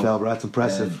to the NFL, bro. That's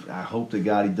impressive. I hope to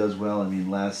God he does well. I mean,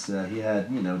 he had,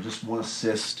 just one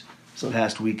assist this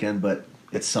past weekend, but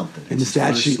it's something. In the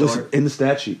stat sheet. Listen, in the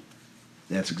stat sheet.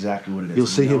 That's exactly what it is. You'll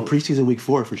see him preseason week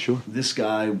 4 for sure. This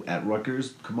guy at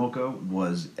Rutgers, Kemoko,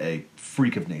 was a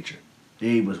freak of nature.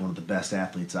 He was one of the best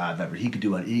athletes I've ever. He could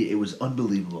do it. It was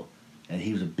unbelievable. And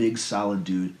he was a big, solid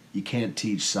dude. You can't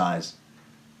teach size.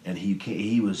 And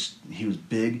he was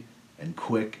big and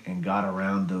quick and got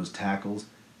around those tackles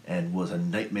and was a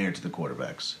nightmare to the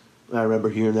quarterbacks. I remember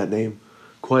hearing that name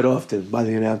quite often by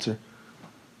the announcer.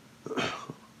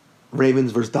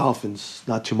 Ravens versus Dolphins.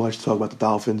 Not too much to talk about the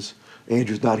Dolphins.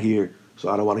 Andrew's not here, so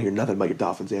I don't want to hear nothing about your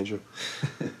Dolphins, Andrew.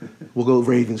 We'll go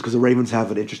Ravens because the Ravens have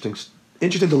an interesting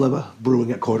dilemma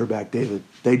brewing at quarterback, David.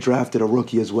 They drafted a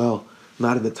rookie as well,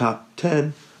 not in the top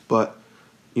 10, but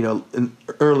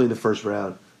early in the first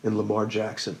round in Lamar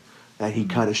Jackson, and he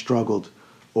kind of struggled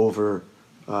over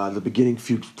the beginning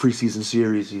few preseason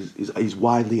series. He's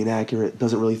widely inaccurate,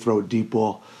 doesn't really throw a deep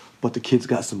ball, but the kid's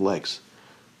got some legs,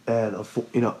 and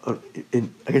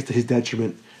I guess to his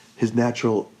detriment, his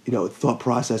natural thought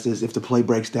process is if the play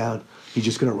breaks down, he's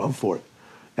just going to run for it,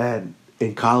 and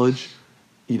in college.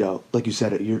 Like you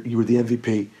said, you were the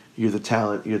MVP. You're the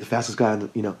talent. You're the fastest guy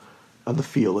on the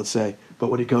field, let's say. But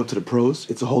when you go to the pros,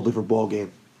 it's a whole different ball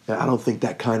game. And I don't think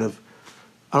that kind of.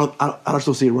 I don't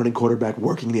still see a running quarterback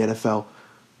working in the NFL.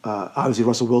 Obviously,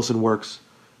 Russell Wilson works,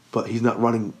 but he's not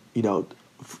running. He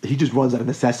just runs out of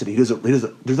necessity. He doesn't.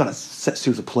 There's not a set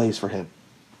series of plays for him.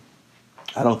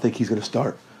 I don't think he's going to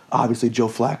start. Obviously, Joe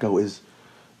Flacco is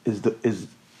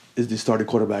the starting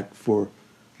quarterback for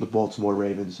the Baltimore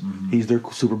Ravens. Mm-hmm. He's their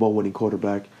Super Bowl winning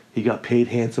quarterback. He got paid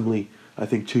handsomely, I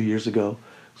think, 2 years ago.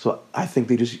 So I think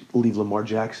they just leave Lamar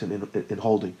Jackson in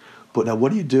holding. But now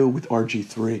what do you do with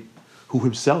RG3, who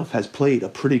himself has played a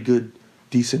pretty good,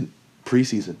 decent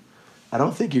preseason? I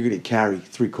don't think you're going to carry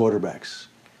 3 quarterbacks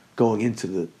going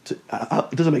into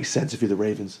it doesn't make sense if you're the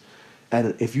Ravens.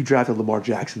 And if you drafted Lamar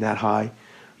Jackson that high,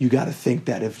 you got to think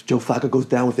that if Joe Flacco goes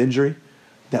down with injury,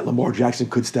 that Lamar Jackson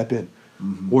could step in.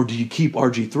 Mm-hmm. Or do you keep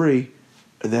RG3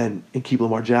 and keep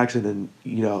Lamar Jackson and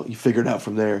you figure it out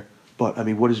from there? But I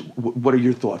mean, what are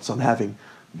your thoughts on having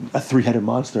a 3-headed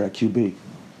monster at QB?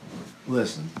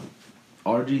 Listen,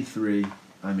 RG3.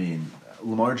 I mean,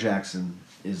 Lamar Jackson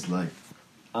is like,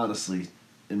 honestly,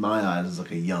 in my eyes, is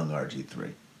like a young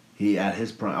RG3. He at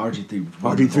his prime,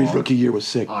 RG3's rookie year was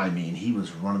sick. I mean, he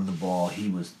was running the ball. He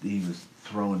was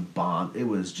throwing bombs. It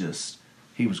was just,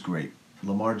 he was great.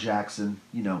 Lamar Jackson,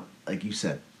 like you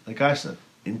said, like I said,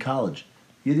 in college,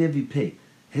 you're the MVP.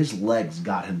 His legs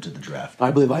got him to the draft.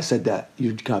 I believe I said that.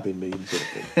 You're copying me.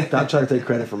 Stop trying to take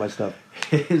credit for my stuff.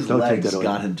 His legs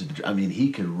got him to the draft. I mean,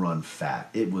 he could run fat.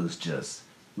 It was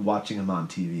watching him on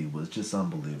TV was just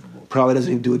unbelievable. Probably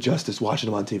doesn't even do it justice watching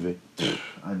him on TV.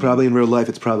 I mean, Probably in real life,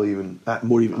 it's probably even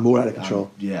more out of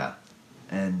control. Yeah.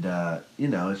 And,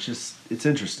 it's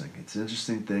interesting. It's an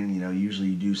interesting thing. Usually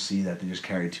you do see that they just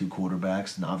carry 2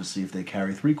 quarterbacks. And obviously if they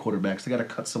carry 3 quarterbacks, they got to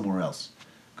cut somewhere else.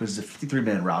 Because it's a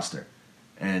 53-man roster.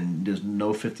 And there's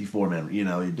no 54-man.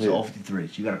 It's all 53.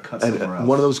 So you got to cut somewhere else.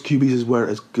 One of those QBs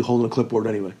is holding a clipboard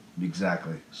anyway.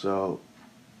 Exactly. So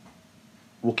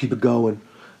we'll keep it going.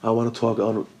 I want to talk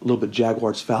on a little bit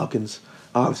Jaguars-Falcons.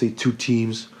 Obviously 2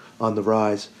 teams on the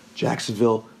rise.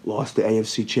 Jacksonville lost the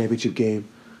AFC Championship game.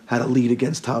 Had a lead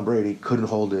against Tom Brady, couldn't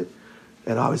hold it.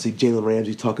 And obviously Jalen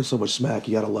Ramsey talking so much smack,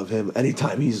 you got to love him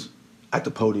anytime he's at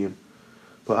the podium.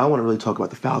 But I want to really talk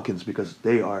about the Falcons because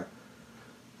they are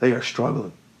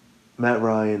struggling. Matt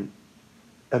Ryan,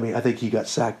 I think he got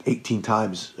sacked 18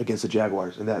 times against the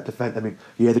Jaguars in that defense.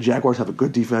 The Jaguars have a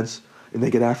good defense and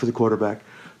they get after the quarterback,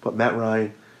 but Matt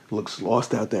Ryan looks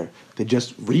lost out there. They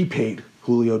just repaid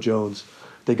Julio Jones.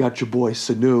 They got your boy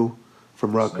Sanu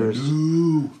from Rutgers.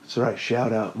 That's right.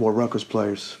 Shout out more Rutgers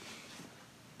players.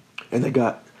 And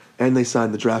they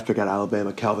signed the draft pick out of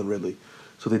Alabama, Calvin Ridley.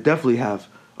 So they definitely have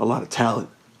a lot of talent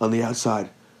on the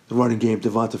outside. The running game,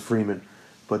 Devonta Freeman,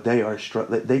 but they are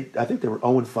I think they were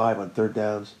 0-5 on third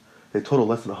downs. They totaled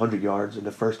less than 100 yards in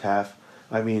the first half.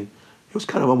 It was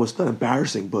kind of almost not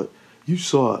embarrassing, but you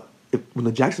saw when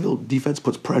the Jacksonville defense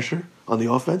puts pressure on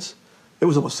the offense, it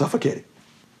was almost suffocating.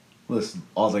 Listen,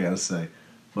 all I gotta say.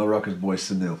 My Rutgers boy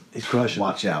Sanu. He's crushing.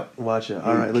 Watch out. All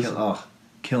right, listen.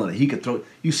 Killing it. He could throw.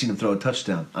 You've seen him throw a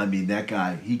touchdown. That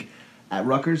guy. At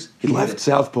Rutgers. He left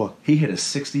southpaw. He hit a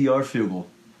 60-yard field goal.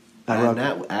 At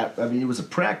Rutgers. It was a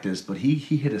practice, but he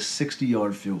hit a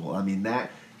 60-yard field goal.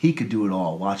 He could do it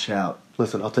all. Watch out.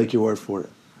 Listen, I'll take your word for it.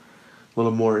 A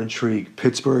little more intrigue.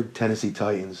 Pittsburgh, Tennessee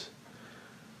Titans.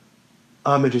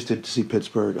 I'm interested to see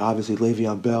Pittsburgh. Obviously,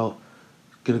 Le'Veon Bell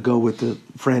going to go with the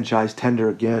franchise tender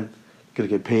again. Going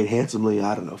to get paid handsomely,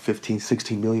 I don't know, $15,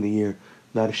 $16 million a year.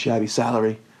 Not a shabby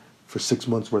salary for 6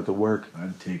 months' worth of work.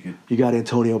 I'd take it. You got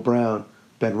Antonio Brown,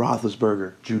 Ben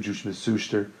Roethlisberger, Juju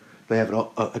Smith-Schuster. They have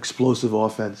an explosive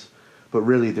offense, but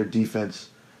really their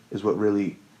defense is what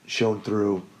really shone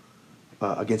through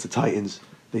against the Titans.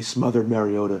 They smothered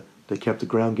Mariota. They kept the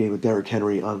ground game with Derrick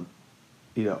Henry on,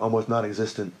 almost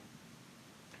non-existent.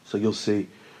 So you'll see,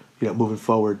 moving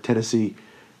forward, Tennessee,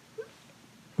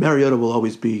 Mariota will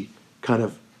always be kind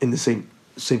of in the same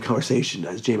conversation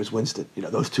as Jameis Winston.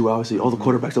 Those two, obviously, all the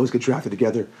quarterbacks always get drafted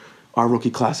together. Our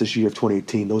rookie class this year of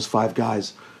 2018, those 5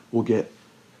 guys will get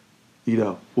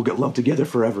lumped together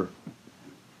forever.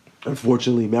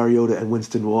 Unfortunately, Mariota and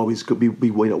Winston will always be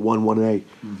weight at 1A.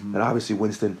 And obviously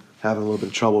Winston having a little bit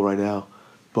of trouble right now.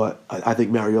 But I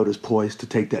think Mariota's poised to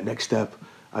take that next step.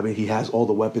 He has all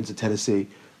the weapons in Tennessee.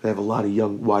 They have a lot of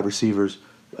young wide receivers.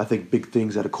 I think big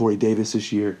things out of Corey Davis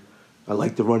this year. I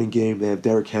like the running game. They have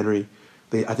Derrick Henry.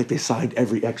 I think they signed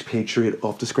every expatriate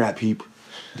off the scrap heap.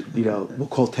 We'll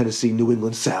call Tennessee New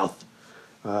England South.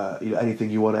 Anything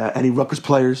you want to add? Any Rutgers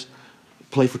players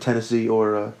play for Tennessee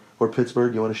or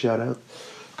Pittsburgh you want to shout out?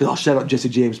 Because I'll shout out Jesse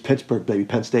James, Pittsburgh, baby,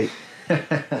 Penn State.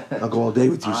 I'll go all day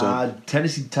with you, son.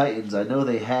 Tennessee Titans, I know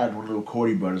they had one of the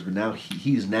Cordy brothers, but now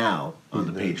he's now on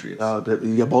the Patriots.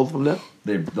 You got both of them now?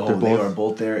 They are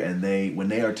both there, and when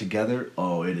they are together,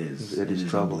 it is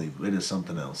trouble. Unbelievable. It is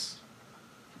something else.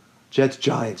 Jets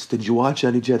Giants. Did you watch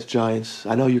any Jets Giants?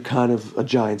 I know you're kind of a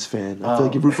Giants fan. I feel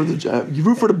like you root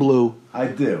for the blue. I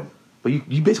do. But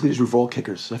you basically just root for all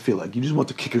kickers. I feel like you just want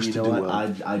the kickers to do well.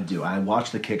 I do. I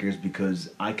watch the kickers because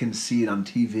I can see it on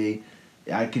TV.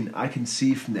 I can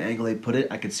see from the angle they put it.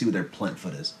 I can see where their plant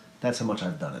foot is. That's how much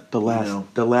I've done it. The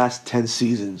last 10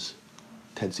 seasons,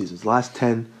 last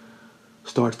 10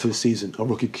 starts to the season, a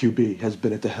rookie QB has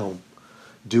been at the helm.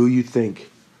 Do you think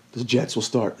the Jets will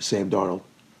start Sam Darnold?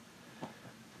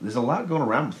 There's a lot going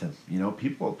around with him.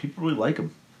 People really like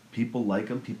him. People like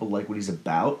him. People like what he's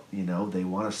about. They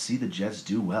want to see the Jets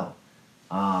do well.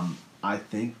 I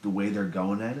think the way they're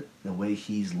going at it, the way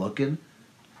he's looking,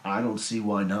 I don't see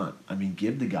why not.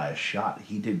 Give the guy a shot.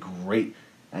 He did great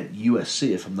at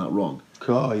USC, if I'm not wrong.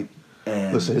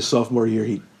 Listen, his sophomore year,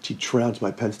 he trounced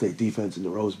my Penn State defense in the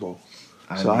Rose Bowl.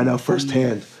 I know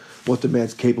firsthand what the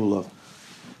man's capable of.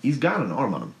 He's got an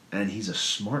arm on him, and he's a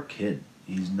smart kid.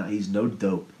 He's no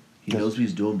dope. He knows what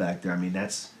he's doing back there.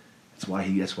 That's why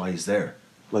he's there.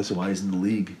 Listen, that's why he's in the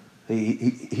league.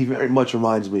 He very much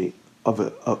reminds me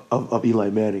of Eli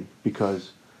Manning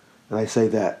because, and I say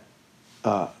that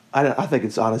I think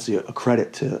it's honestly a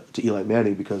credit to Eli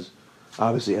Manning because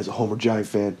obviously as a Homer Giant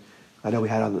fan, I know we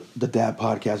had on the Dad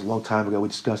podcast a long time ago. We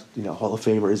discussed Hall of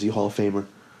Famer, is he a Hall of Famer?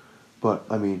 But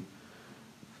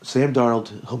Sam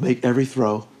Darnold, he'll make every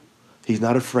throw. He's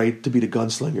not afraid to be the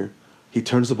gunslinger. He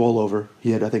turns the ball over.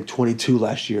 He had, I think, 22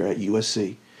 last year at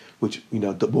USC, which,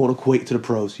 won't equate to the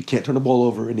pros. You can't turn the ball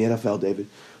over in the NFL, David.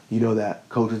 You know that.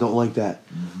 Coaches don't like that.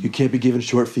 Mm-hmm. You can't be giving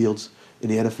short fields in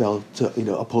the NFL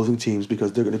to opposing teams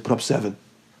because they're going to put up 7.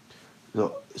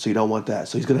 So you don't want that.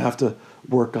 So he's going to have to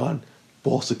work on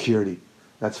ball security.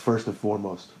 That's first and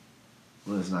foremost.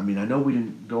 Listen, I mean, I know we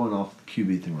didn't, going off the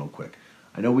QB thing real quick,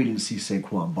 I know we didn't see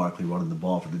Saquon Barkley running the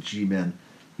ball for the G-men.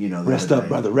 Rest up,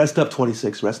 brother. Rest up,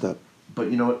 26. Rest up.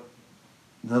 But you know what?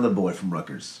 Another boy from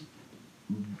Rutgers,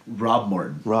 Rob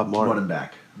Martin. Running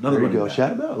back. Another there you running go. back.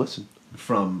 Shout him out. Listen.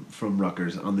 From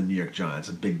Rutgers on the New York Giants,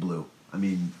 a big blue. I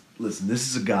mean, listen, this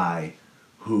is a guy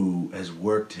who has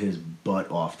worked his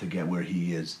butt off to get where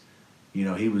he is.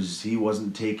 He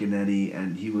wasn't taking any,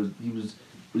 and he was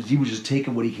just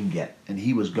taking what he can get, and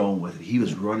he was going with it. He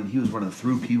was running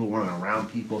through people, running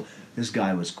around people. This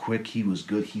guy was quick. He was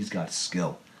good. He's got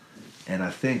skill, and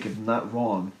I think, if I'm not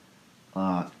wrong,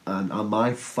 on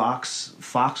my Fox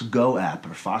Go app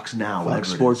or Fox Now, Fox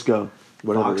Sports Go,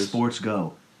 whatever Fox it is. Sports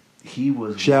Go. He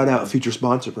was shout out future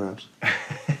sponsor, perhaps.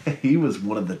 He was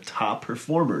one of the top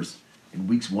performers in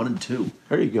weeks 1 and 2.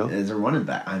 There you go. As a running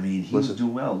back, I mean, he was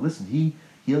doing well. Listen, he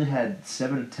only had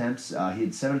 7 attempts. He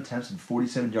had 7 attempts and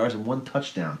 47 yards and 1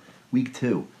 touchdown. Week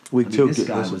 2. This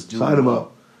guy was doing sign him well.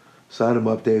 up. Sign him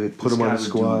up, David. Put him on the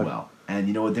squad. Doing well. And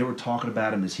you know what? They were talking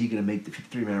about him. Is he going to make the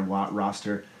 53-man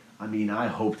roster? I mean, I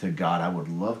hope to God I would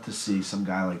love to see some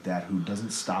guy like that who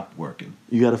doesn't stop working.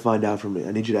 You got to find out from me.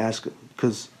 I need you to ask him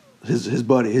because his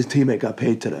buddy, his teammate got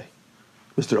paid today.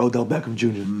 Mr. Odell Beckham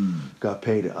Jr. Got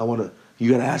paid.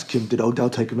 You got to ask him, did Odell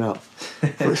take him out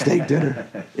for a steak dinner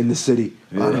in the city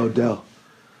on Odell?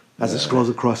 As it scrolls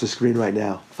across the screen right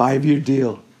now. 5-year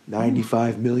deal,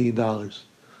 $95 million.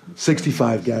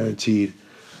 65 guaranteed.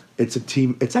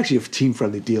 It's actually a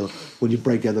team-friendly deal when you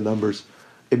break down the numbers.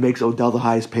 It makes Odell the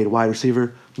highest paid wide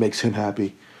receiver, makes him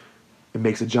happy. It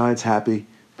makes the Giants happy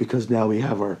because now we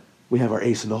have our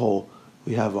ace in the hole.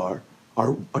 We have our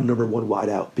number 1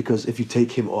 wideout, because if you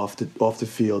take him off the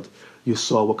field, you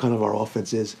saw what kind of our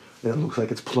offense is, and it looks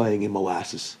like it's playing in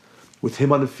molasses. With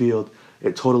him on the field,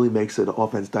 it totally makes an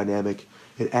offense dynamic.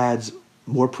 It adds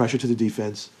more pressure to the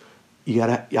defense.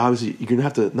 Obviously you're gonna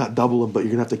have to not double him, but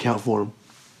you're gonna have to count for him.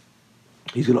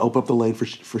 He's gonna open up the lane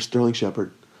for Sterling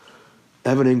Shepard.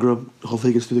 Evan Ingram,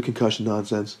 hopefully he gets through the concussion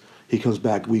nonsense. He comes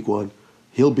back week 1.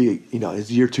 He'll be,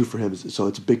 it's year 2 for him, so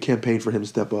it's a big campaign for him to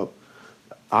step up.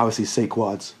 Obviously,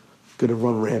 Saquon's going to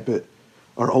run rampant.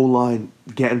 Our O-line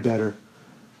getting better.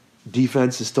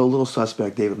 Defense is still a little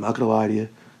suspect, David. I'm not going to lie to you.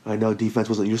 I know defense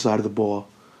was on your side of the ball.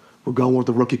 We're going with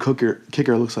the rookie kicker,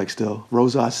 it looks like still.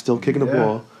 Rosas still kicking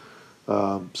the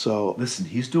ball. Listen,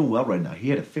 he's doing well right now. He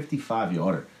had a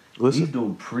 55-yarder. He's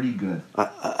doing pretty good.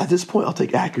 At this point, I'll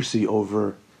take accuracy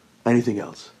over anything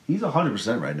else. He's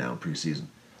 100% right now in preseason.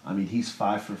 I mean, he's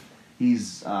I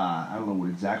don't know what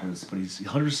exactly it is, but he's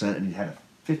 100%, and he had a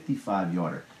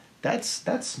 55-yarder.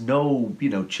 That's no,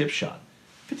 chip shot.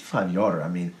 55-yarder, I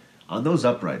mean, on those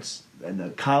uprights, and the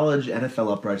college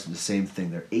NFL uprights are the same thing.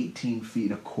 They're 18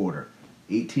 feet and a quarter.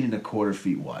 18 and a quarter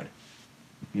feet wide.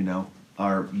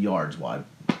 Are yards wide.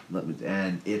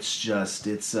 And it's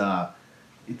interesting.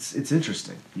 It's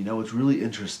really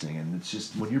interesting. And it's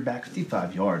just, when you're back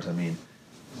 55 yards, I mean,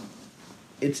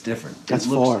 it's different. That's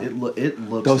far. It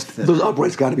looks those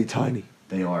uprights got to be tiny.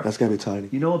 They are. That's got to be tiny.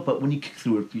 You know what? But when you kick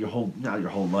through it your whole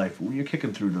life, when you're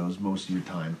kicking through those most of your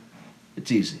time,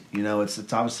 it's easy.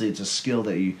 It's obviously it's a skill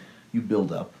that you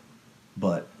build up.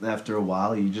 But after a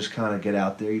while, you just kind of get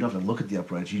out there. You don't have to look at the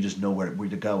uprights. You just know where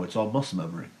to go. It's all muscle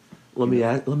memory. Let me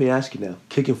ask you now.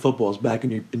 Kicking footballs back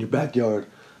in your backyard,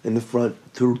 in the front,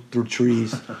 through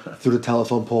trees, through the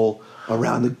telephone pole,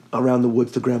 around the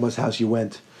woods to Grandma's house you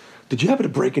went. Did you happen to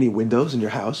break any windows in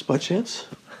your house by chance?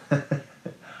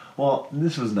 Well,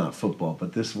 this was not football,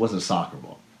 but this was a soccer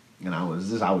ball, and I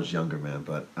was younger, man.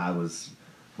 But one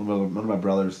of my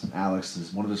brothers, Alex,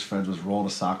 one of his friends was rolling a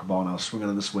soccer ball, and I was swinging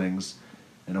on the swings,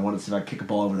 and I wanted to see if I could kick a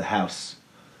ball over the house.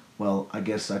 Well, I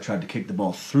guess I tried to kick the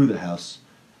ball through the house,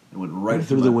 and went right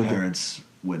through the parents'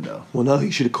 window. Well, no, you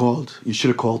should have called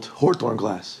Hawthorne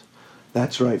Glass.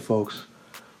 That's right, folks.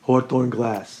 Hawthorne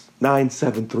Glass,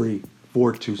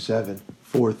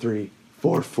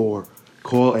 973-427-4344.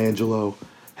 Call Angelo,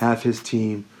 have his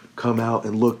team come out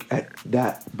and look at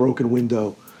that broken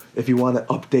window. If you want to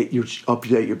update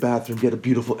your bathroom, get a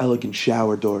beautiful, elegant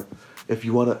shower door. If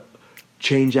you want to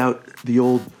change out the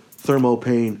old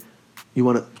thermopane, you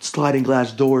want sliding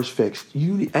glass doors fixed.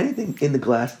 You need anything in the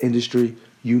glass industry,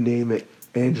 you name it,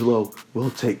 Angelo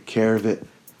will take care of it.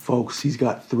 Folks, he's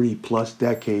got 3+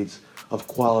 decades of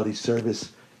quality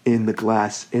service in the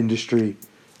glass industry.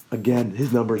 Again,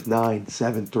 his number is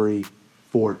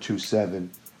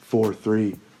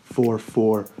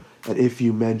 973-427-4344. And if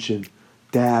you mention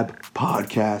Dab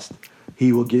Podcast,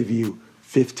 he will give you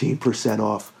 15%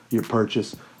 off your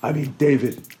purchase. I mean,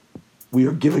 David, we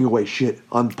are giving away shit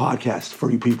on the podcast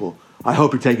for you people. I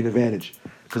hope you're taking advantage.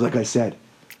 Because like I said,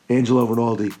 Angelo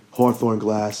Rinaldi, Hawthorne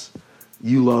Glass,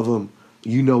 you love him.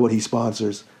 You know what he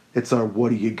sponsors. It's our What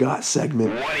Do You Got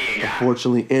segment.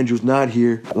 Unfortunately, Andrew's not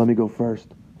here. Let me go first.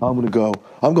 I'm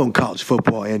going college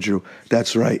football, Andrew.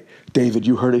 That's right. David,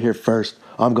 you heard it here first.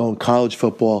 I'm going college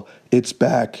football. It's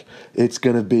back. It's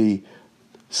going to be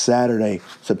Saturday,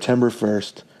 September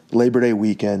 1st, Labor Day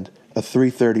weekend, a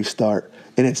 3:30 start.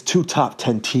 And it's 2 top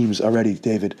 10 teams already,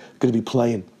 David, going to be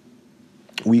playing.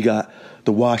 We got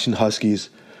the Washington Huskies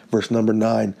versus number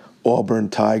 9, Auburn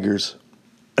Tigers.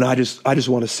 And I just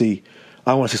want to see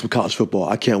some college football.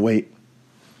 I can't wait.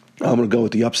 I'm going to go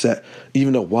with the upset.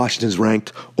 Even though Washington's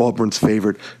ranked, Auburn's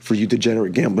favored. For you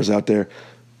degenerate gamblers out there,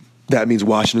 that means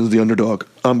Washington's the underdog.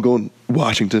 I'm going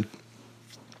Washington.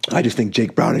 I just think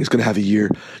Jake Browning is going to have a year.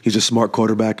 He's a smart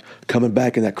quarterback coming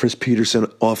back in that Chris Peterson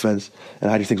offense. And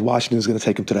I just think Washington is going to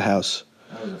take him to the house.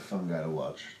 That was a fun guy to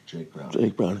watch, Jake Browning.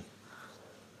 Jake Browning.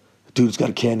 Dude's got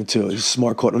a cannon, too. He's a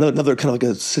smart quarterback. Another kind of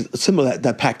like a similar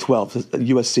that Pac-12,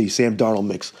 USC, Sam Darnold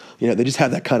mix. You know, they just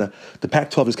have that kind of, the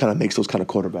Pac-12 just kind of makes those kind of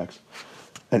quarterbacks.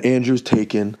 And Andrew's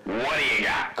taken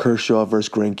Kershaw versus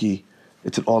Greinke.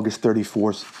 It's on August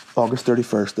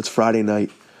 31st. That's Friday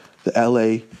night.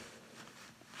 The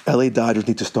LA Dodgers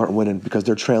need to start winning because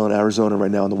they're trailing Arizona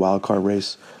right now in the wild card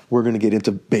race. We're going to get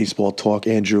into baseball talk,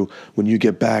 Andrew. When you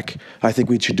get back, I think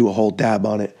we should do a whole dab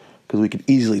on it because we can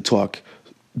easily talk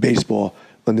baseball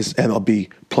on this MLB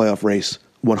playoff race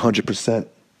 100%.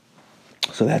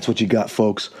 So that's what you got,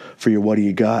 folks, for your What Do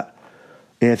You Got.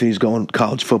 Anthony's going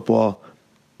college football,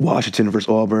 Washington versus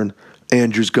Auburn.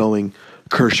 Andrew's going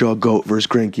Kershaw, GOAT versus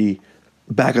Greinke.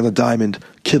 Back on the diamond.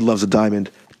 Kid loves the diamond.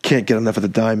 Can't get enough of the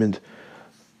diamond.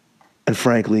 And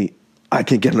frankly, I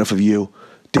can't get enough of you.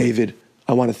 David,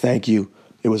 I want to thank you.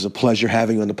 It was a pleasure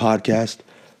having you on the podcast.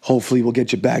 Hopefully we'll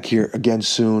get you back here again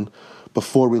soon.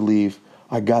 Before we leave,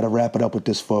 I got to wrap it up with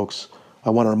this, folks. I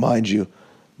want to remind you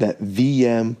that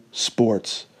VM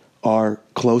Sports, our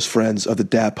close friends of the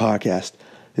Dab Podcast,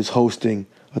 is hosting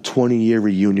a 20-year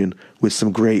reunion with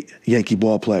some great Yankee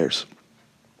ball players.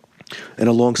 And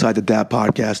alongside the Dab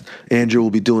Podcast, Andrew will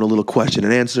be doing a little question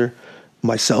and answer.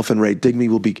 Myself and Ray Digby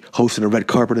will be hosting a red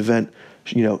carpet event,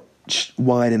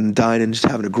 whining and dining, just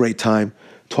having a great time,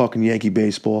 talking Yankee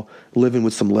baseball, living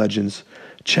with some legends.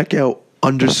 Check out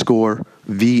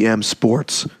 _VM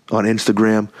Sports on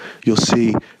Instagram. You'll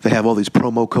see they have all these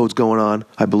promo codes going on.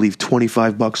 I believe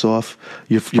 $25 off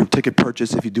your ticket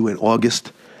purchase if you do it in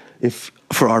August. If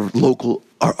for our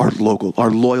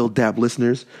loyal Dab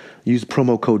listeners, use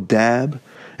promo code DAB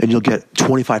and you'll get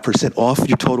 25% off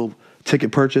your total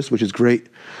ticket purchase, which is great.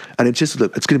 And it's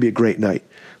going to be a great night.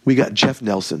 We got Jeff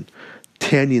Nelson,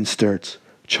 Tanyan Sturtz,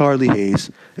 Charlie Hayes,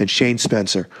 and Shane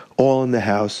Spencer all in the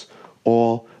house,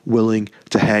 all willing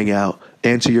to hang out,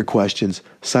 answer your questions,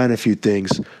 sign a few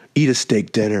things, eat a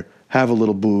steak dinner, have a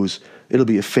little booze. It'll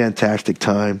be a fantastic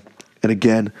time. And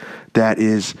again,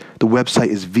 the website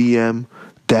is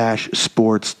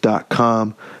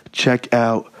vm-sports.com. Check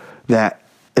out that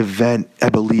event. I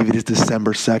believe it is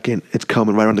December 2nd. It's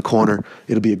coming right around the corner.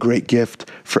 It'll be a great gift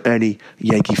for any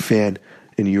Yankee fan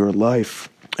in your life.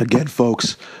 Again,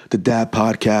 folks, the Dab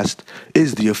Podcast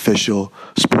is the official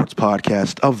sports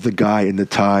podcast of the guy in the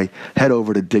tie. Head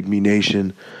over to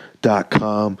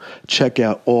digmenation.com. Check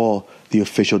out all the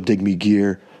official Dig Me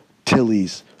gear,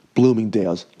 Tilly's,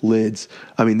 Bloomingdale's, Lids.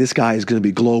 I mean, this guy is going to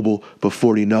be global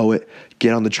before you know it.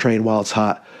 Get on the train while it's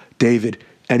hot. David,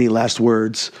 any last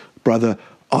words? Brother,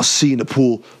 I'll see you in the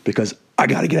pool because I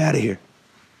got to get out of here.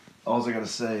 All I got to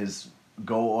say is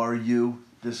go RU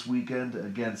this weekend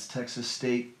against Texas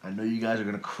State. I know you guys are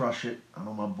going to crush it. I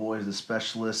know my boys, the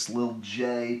specialists, Lil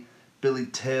J, Billy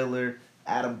Taylor,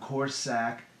 Adam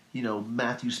Corsack,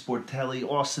 Matthew Sportelli,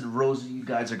 Austin Rosie. You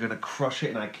guys are going to crush it,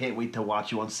 and I can't wait to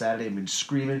watch you on Saturday. I've been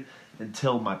screaming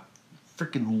until my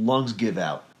freaking lungs give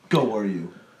out. Go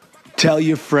RU. Tell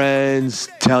your friends.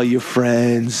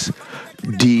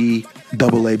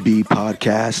 DAAB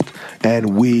Podcast,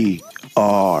 and we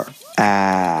are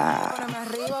out.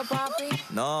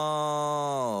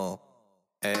 No.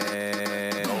 Me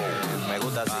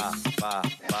gusta así.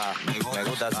 Me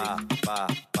gusta así.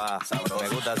 Me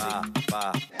gusta así.